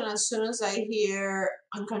reaction as soon as I hear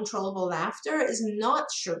uncontrollable laughter is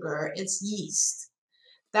not sugar, it's yeast.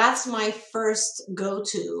 That's my first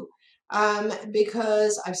go-to,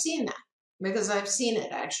 because I've seen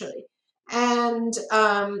it actually. And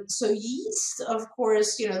so yeast, of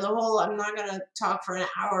course, I'm not going to talk for an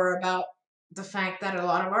hour about the fact that a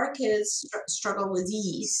lot of our kids struggle with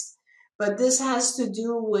yeast, but this has to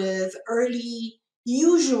do with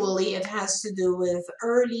usually it has to do with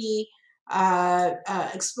early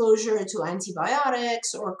exposure to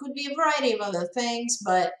antibiotics, or it could be a variety of other things,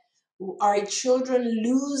 but our children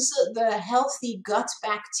lose the healthy gut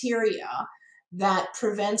bacteria that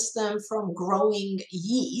prevents them from growing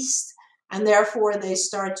yeast, and therefore they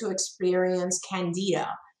start to experience candida.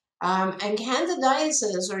 And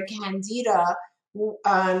candidiasis or candida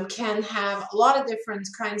can have a lot of different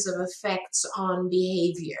kinds of effects on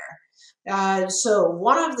behavior. So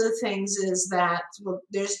one of the things is that,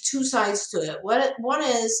 there's two sides to it. One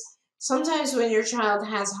is, sometimes when your child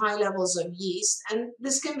has high levels of yeast, and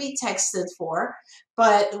this can be tested for,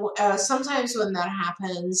 but sometimes when that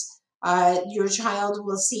happens, your child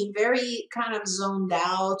will seem very kind of zoned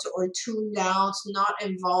out or tuned out, not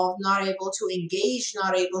involved, not able to engage,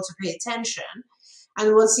 not able to pay attention.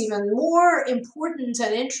 And what's even more important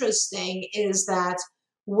and interesting is that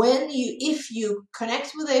if you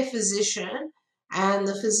connect with a physician and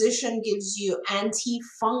the physician gives you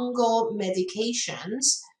antifungal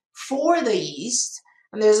medications for the yeast,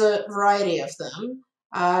 and there's a variety of them,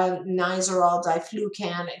 Nizoral,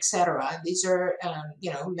 Diflucan, etc. These are,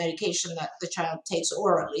 medication that the child takes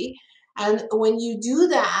orally. And when you do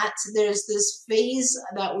that, there's this phase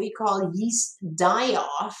that we call yeast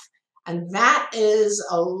die-off, and that is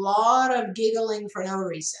a lot of giggling for no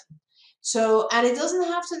reason. So, and it doesn't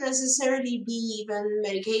have to necessarily be even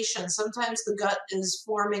medication. Sometimes the gut is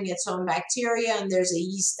forming its own bacteria and there's a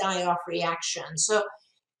yeast die-off reaction. So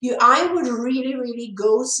I would really, really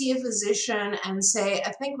go see a physician and say,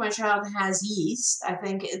 I think my child has yeast. I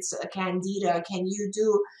think it's a candida. Can you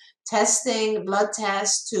do testing, blood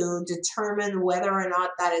tests to determine whether or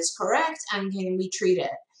not that is correct, and can we treat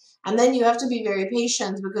it? And then you have to be very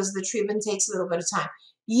patient because the treatment takes a little bit of time.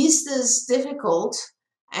 Yeast is difficult,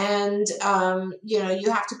 and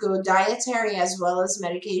you have to go dietary as well as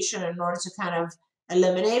medication in order to kind of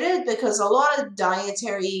eliminate it, because a lot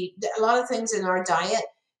of things in our diet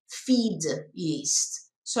feed yeast.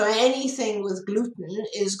 So anything with gluten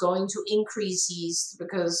is going to increase yeast,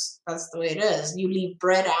 because that's the way it is. You leave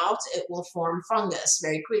bread out, it will form fungus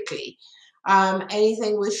very quickly.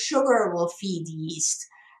 Anything with sugar will feed yeast.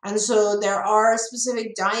 And so there are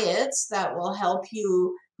specific diets that will help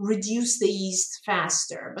you reduce the yeast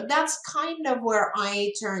faster. But that's kind of where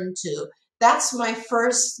I turn to. That's my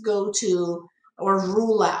first go-to or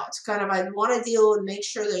rule out. Kind of, I want to deal and make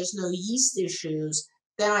sure there's no yeast issues.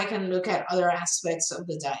 Then I can look at other aspects of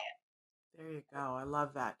the diet. There you go. I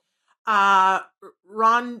love that.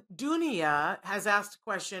 Rondunia has asked a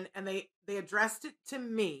question, and they addressed it to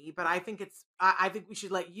me, but I think I think we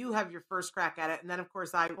should let you have your first crack at it, and then of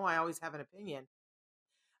course I always have an opinion.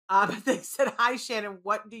 But they said, "Hi Shannon,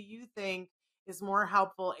 what do you think is more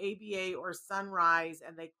helpful, ABA or Sunrise?"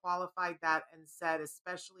 And they qualified that and said,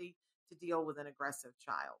 especially to deal with an aggressive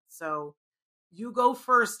child. So you go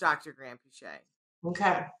first, Dr. Granpeesheh.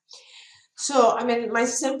 Okay. So, I mean, my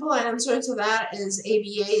simple answer to that is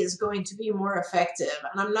ABA is going to be more effective.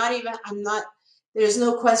 And there's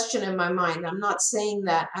no question in my mind. I'm not saying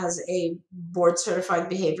that as a board certified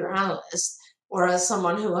behavior analyst or as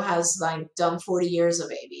someone who has done 40 years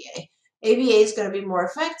of ABA. ABA is going to be more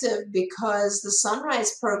effective because the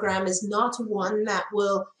Sunrise program is not one that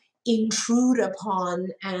will intrude upon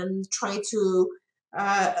and try to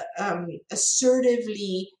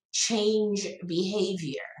assertively change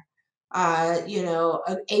behavior.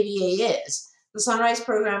 ABA is. The Sunrise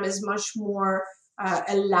program is much more,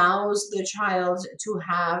 allows the child to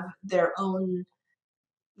have their own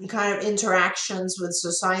kind of interactions with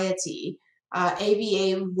society.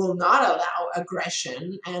 ABA will not allow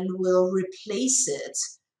aggression and will replace it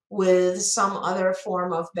with some other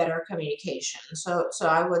form of better communication. So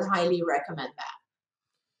I would highly recommend that.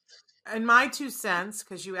 And my 2 cents,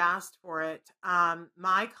 because you asked for it,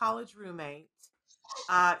 my college roommate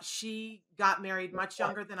She got married much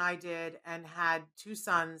younger than I did and had 2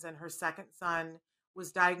 sons, and her second son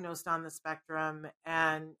was diagnosed on the spectrum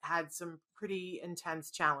and had some pretty intense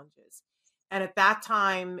challenges. And at that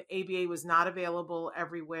time, ABA was not available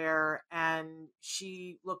everywhere, and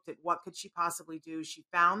she looked at what could she possibly do. She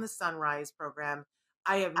found the Sunrise program.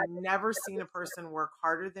 I have never seen a person work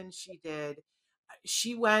harder than she did.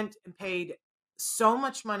 She went and paid so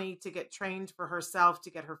much money to get trained for herself,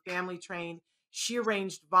 to get her family trained. She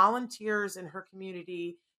arranged volunteers in her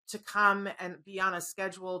community to come and be on a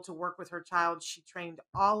schedule to work with her child. She trained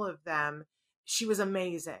all of them. She was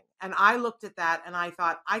amazing. And I looked at that and I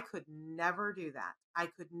thought, I could never do that. I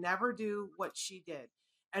could never do what she did.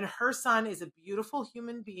 And her son is a beautiful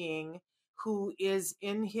human being who is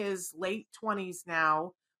in his late 20s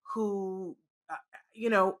now, who, you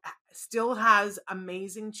know, still has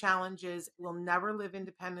amazing challenges, will never live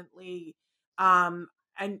independently.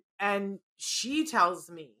 And she tells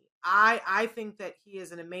me, I think that he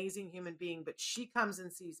is an amazing human being, but she comes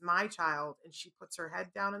and sees my child and she puts her head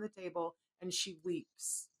down on the table and she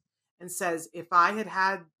weeps and says, if I had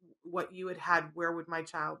had what you had had, where would my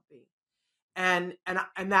child be? And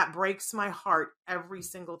that breaks my heart every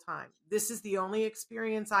single time. This is the only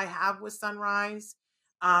experience I have with Sunrise,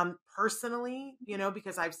 personally, you know,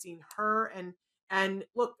 because I've seen her and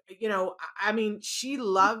look, you know, I mean, she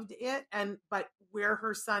loved it, but where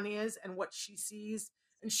her son is and what she sees,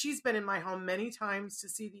 and she's been in my home many times to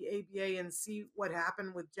see the ABA and see what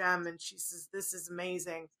happened with Jem, and she says, this is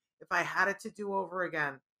amazing. If I had it to do over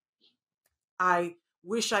again, I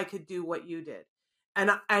wish I could do what you did.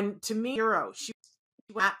 And to me, hero, she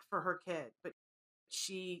went for her kid, but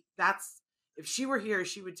if she were here,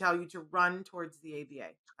 she would tell you to run towards the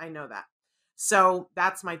ABA. I know that. So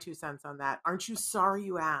that's my 2 cents on that. Aren't you sorry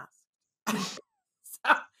you asked?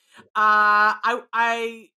 So,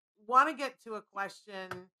 I want to get to a question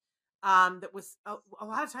that was a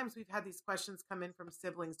lot of times we've had these questions come in from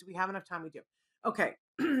siblings. Do we have enough time? We do. Okay.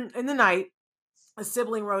 In the night, a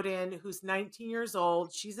sibling wrote in who's 19 years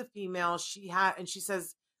old. She's a female. And she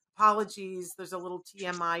says, apologies, there's a little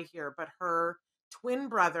TMI here, but her twin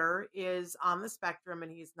brother is on the spectrum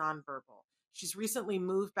and he's nonverbal. She's recently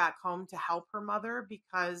moved back home to help her mother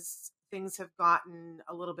because things have gotten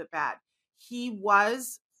a little bit bad. He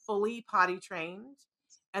was fully potty trained.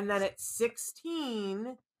 And then at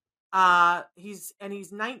 16, he's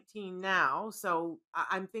 19 now. So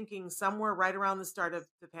I'm thinking somewhere right around the start of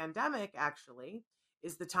the pandemic, actually,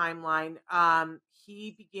 is the timeline.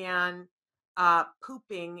 He began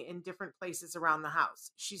pooping in different places around the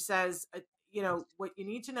house. She says, you know, what you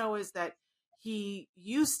need to know is that he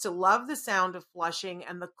used to love the sound of flushing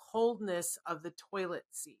and the coldness of the toilet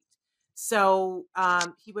seat. So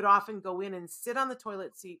he would often go in and sit on the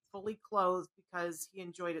toilet seat fully clothed because he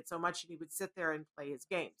enjoyed it so much, and he would sit there and play his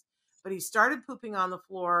games. But he started pooping on the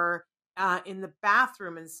floor in the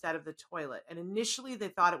bathroom instead of the toilet. And initially they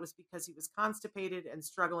thought it was because he was constipated and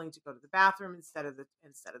struggling to go to the bathroom instead of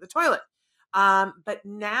the toilet. But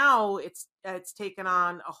now it's taken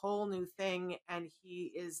on a whole new thing, and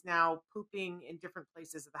he is now pooping in different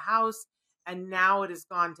places of the house. And now it has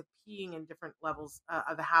gone to peeing in different levels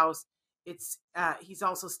of the house. He's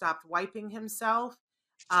also stopped wiping himself,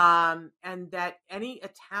 and that any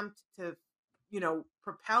attempt to, you know,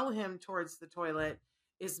 propel him towards the toilet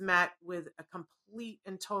is met with a complete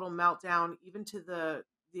and total meltdown, even to the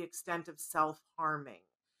extent of self-harming.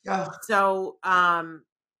 Oh. So,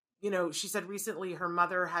 you know, she said recently her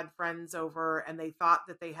mother had friends over and they thought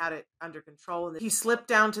that they had it under control. And he slipped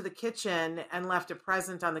down to the kitchen and left a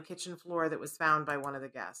present on the kitchen floor that was found by one of the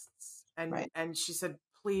guests. And she said,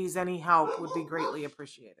 please, any help would be greatly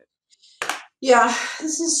appreciated. Yeah,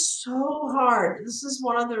 this is so hard. This is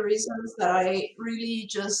one of the reasons that I really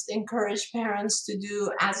just encourage parents to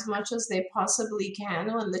do as much as they possibly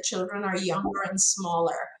can when the children are younger and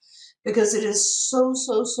smaller, because it is so,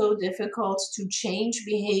 so, so difficult to change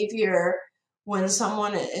behavior when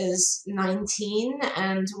someone is 19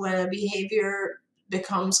 and when a behavior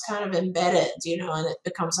becomes kind of embedded, you know, and it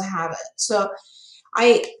becomes a habit. So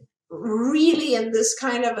I really, in this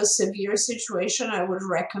kind of a severe situation, I would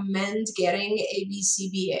recommend getting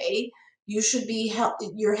ABCBA. You should be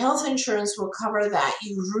your health insurance will cover that.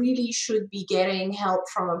 You really should be getting help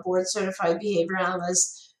from a board certified behavior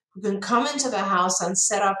analyst who can come into the house and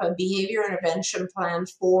set up a behavior intervention plan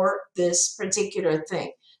for this particular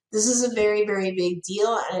thing. This is a very, very big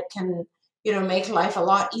deal, and it can, you know, make life a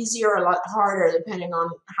lot easier or a lot harder depending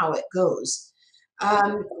on how it goes.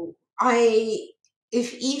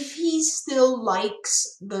 If he still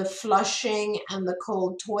likes the flushing and the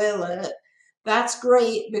cold toilet, that's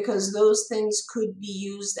great because those things could be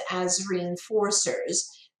used as reinforcers.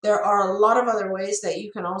 There are a lot of other ways that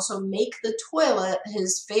you can also make the toilet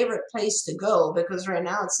his favorite place to go, because right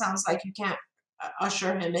now it sounds like you can't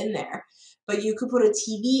usher him in there. But you could put a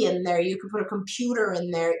TV in there, you could put a computer in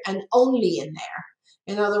there, and only in there.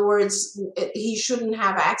 In other words, he shouldn't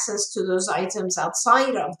have access to those items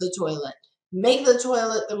outside of the toilet. Make the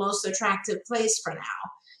toilet the most attractive place for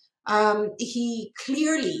now. He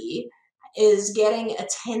clearly is getting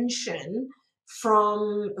attention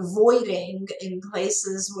from voiding in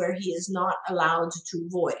places where he is not allowed to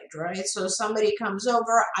void, right? So somebody comes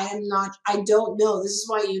over, I don't know, this is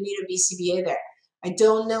why you need a BCBA there. I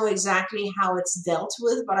don't know exactly how it's dealt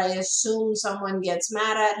with, but I assume someone gets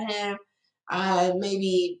mad at him,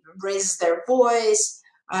 maybe raises their voice,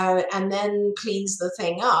 and then cleans the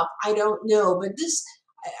thing up. I don't know, but this,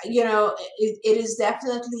 it is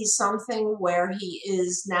definitely something where he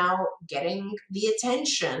is now getting the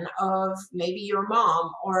attention of maybe your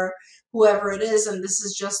mom or whoever it is, and this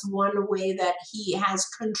is just one way that he has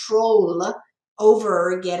control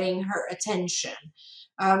over getting her attention.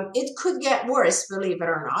 It could get worse, believe it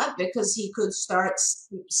or not, because he could start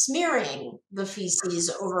smearing the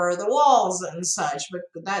feces over the walls and such, but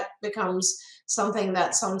that becomes something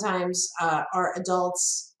that sometimes our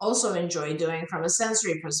adults also enjoy doing from a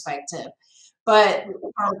sensory perspective. But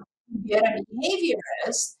get a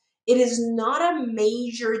behaviorist, it is not a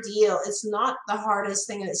major deal. It's not the hardest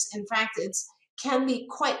thing. In fact, it's can be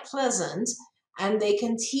quite pleasant, and they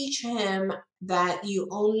can teach him that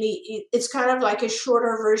it's kind of like a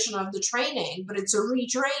shorter version of the training, but it's a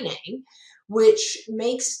retraining, which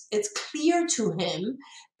makes it clear to him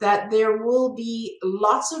that there will be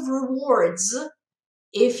lots of rewards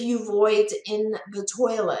if you void in the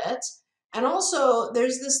toilet. And also,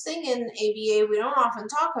 there's this thing in ABA we don't often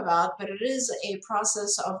talk about, but it is a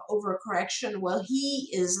process of overcorrection. Well,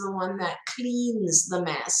 he is the one that cleans the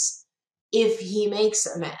mess if he makes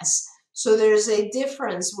a mess. So there's a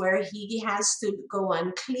difference where he has to go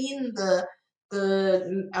and clean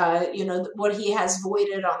what he has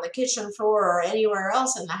voided on the kitchen floor or anywhere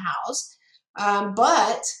else in the house.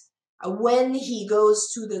 But when he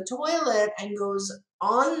goes to the toilet and goes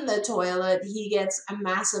on the toilet, he gets a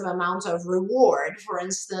massive amount of reward. For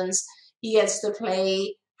instance, he gets to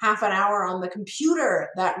play half an hour on the computer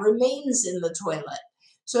that remains in the toilet.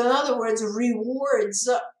 So in other words, rewards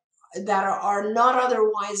that are not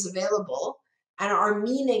otherwise available and are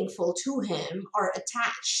meaningful to him are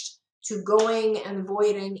attached to going and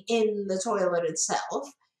voiding in the toilet itself.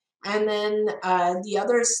 And then the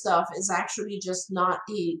other stuff is actually just not,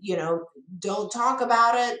 don't talk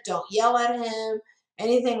about it, don't yell at him,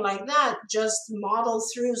 anything like that. Just model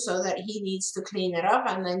through so that he needs to clean it up,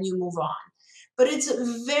 and then you move on. But it's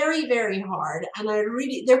very, very hard. And there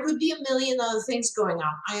could be a million other things going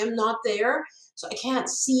on. I am not there, so I can't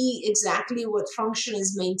see exactly what function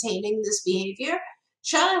is maintaining this behavior.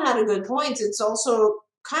 Shannon had a good point. It's also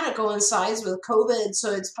kind of coincides with COVID.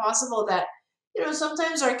 So it's possible that,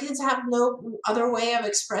 sometimes our kids have no other way of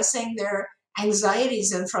expressing their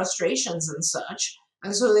anxieties and frustrations and such.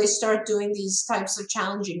 And so they start doing these types of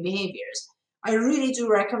challenging behaviors. I really do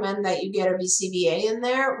recommend that you get a BCBA in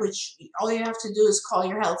there, which all you have to do is call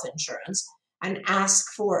your health insurance and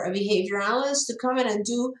ask for a behavior analyst to come in and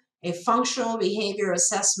do a functional behavior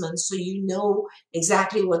assessment so you know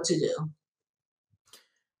exactly what to do.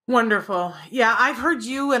 Wonderful. Yeah, I've heard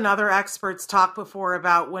you and other experts talk before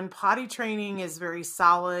about when potty training is very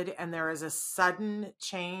solid and there is a sudden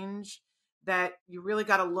change, that you really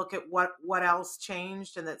got to look at what else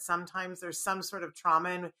changed, and that sometimes there's some sort of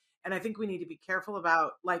trauma. And I think we need to be careful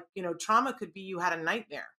about, trauma could be you had a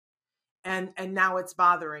nightmare and now it's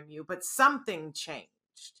bothering you, but something changed.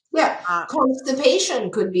 Yeah.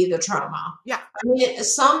 Constipation could be the trauma. Yeah. I mean,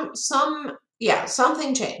 something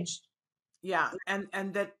changed. Yeah.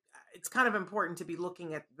 And that it's kind of important to be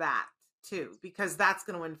looking at that too, because that's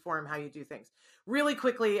going to inform how you do things. Really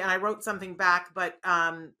quickly, and I wrote something back, but,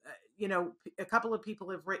 a couple of people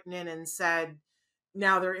have written in and said,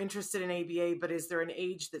 now they're interested in ABA, but is there an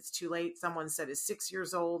age that's too late? Someone said, is 6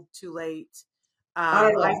 years old too late?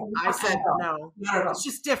 I said, no, it's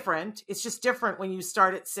just different. It's just different when you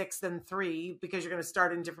start at 6 than 3, because you're going to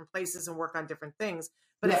start in different places and work on different things,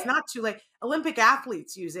 but it's not too late. Olympic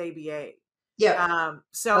athletes use ABA. Yeah.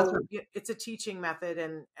 So it's a teaching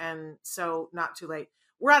method, and so not too late.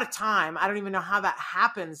 We're out of time. I don't even know how that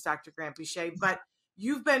happens, Dr. Granpeesheh, but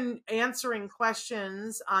you've been answering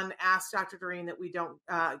questions on Ask Dr. Doreen that we don't,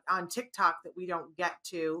 on TikTok that we don't get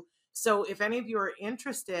to. So if any of you are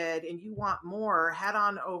interested and you want more, head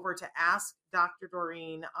on over to Ask Dr.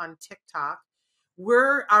 Doreen on TikTok.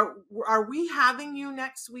 Are we having you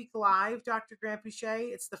next week live, Dr.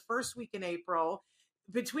 Granpeesheh? It's the first week in April.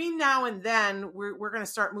 Between now and then, we're going to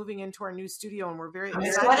start moving into our new studio, and we're very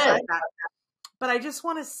excited about that. But I just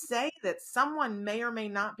want to say that someone may or may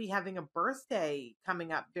not be having a birthday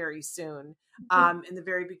coming up very soon, in the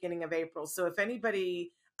very beginning of April. So if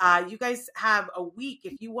anybody, you guys have a week,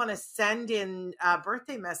 if you want to send in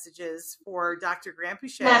birthday messages for Dr.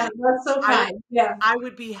 Granpeesheh. Yeah, that's so kind. I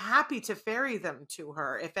would be happy to ferry them to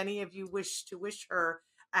her. If any of you wish to wish her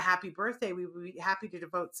a happy birthday, we would be happy to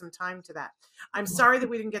devote some time to that. I'm sorry that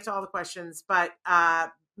we didn't get to all the questions, but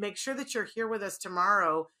make sure that you're here with us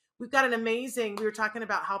tomorrow. We've got an amazing, we were talking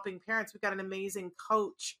about helping parents. We've got an amazing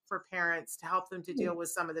coach for parents to help them to deal with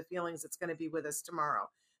some of the feelings that's going to be with us tomorrow.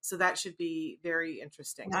 So that should be very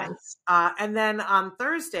interesting. Nice. And then on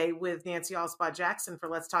Thursday with Nancy Allspaw Jackson for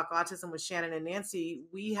Let's Talk Autism with Shannon and Nancy,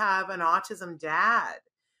 we have an autism dad.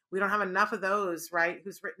 We don't have enough of those, right?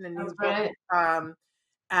 Who's written a new book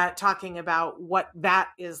talking about what that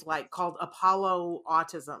is like, called Apollo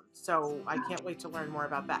Autism. So I can't wait to learn more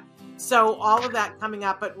about that. So all of that coming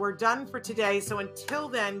up, but we're done for today. So until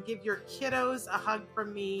then, give your kiddos a hug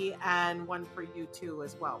from me and one for you too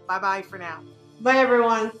as well. Bye-bye for now. Bye,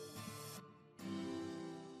 everyone.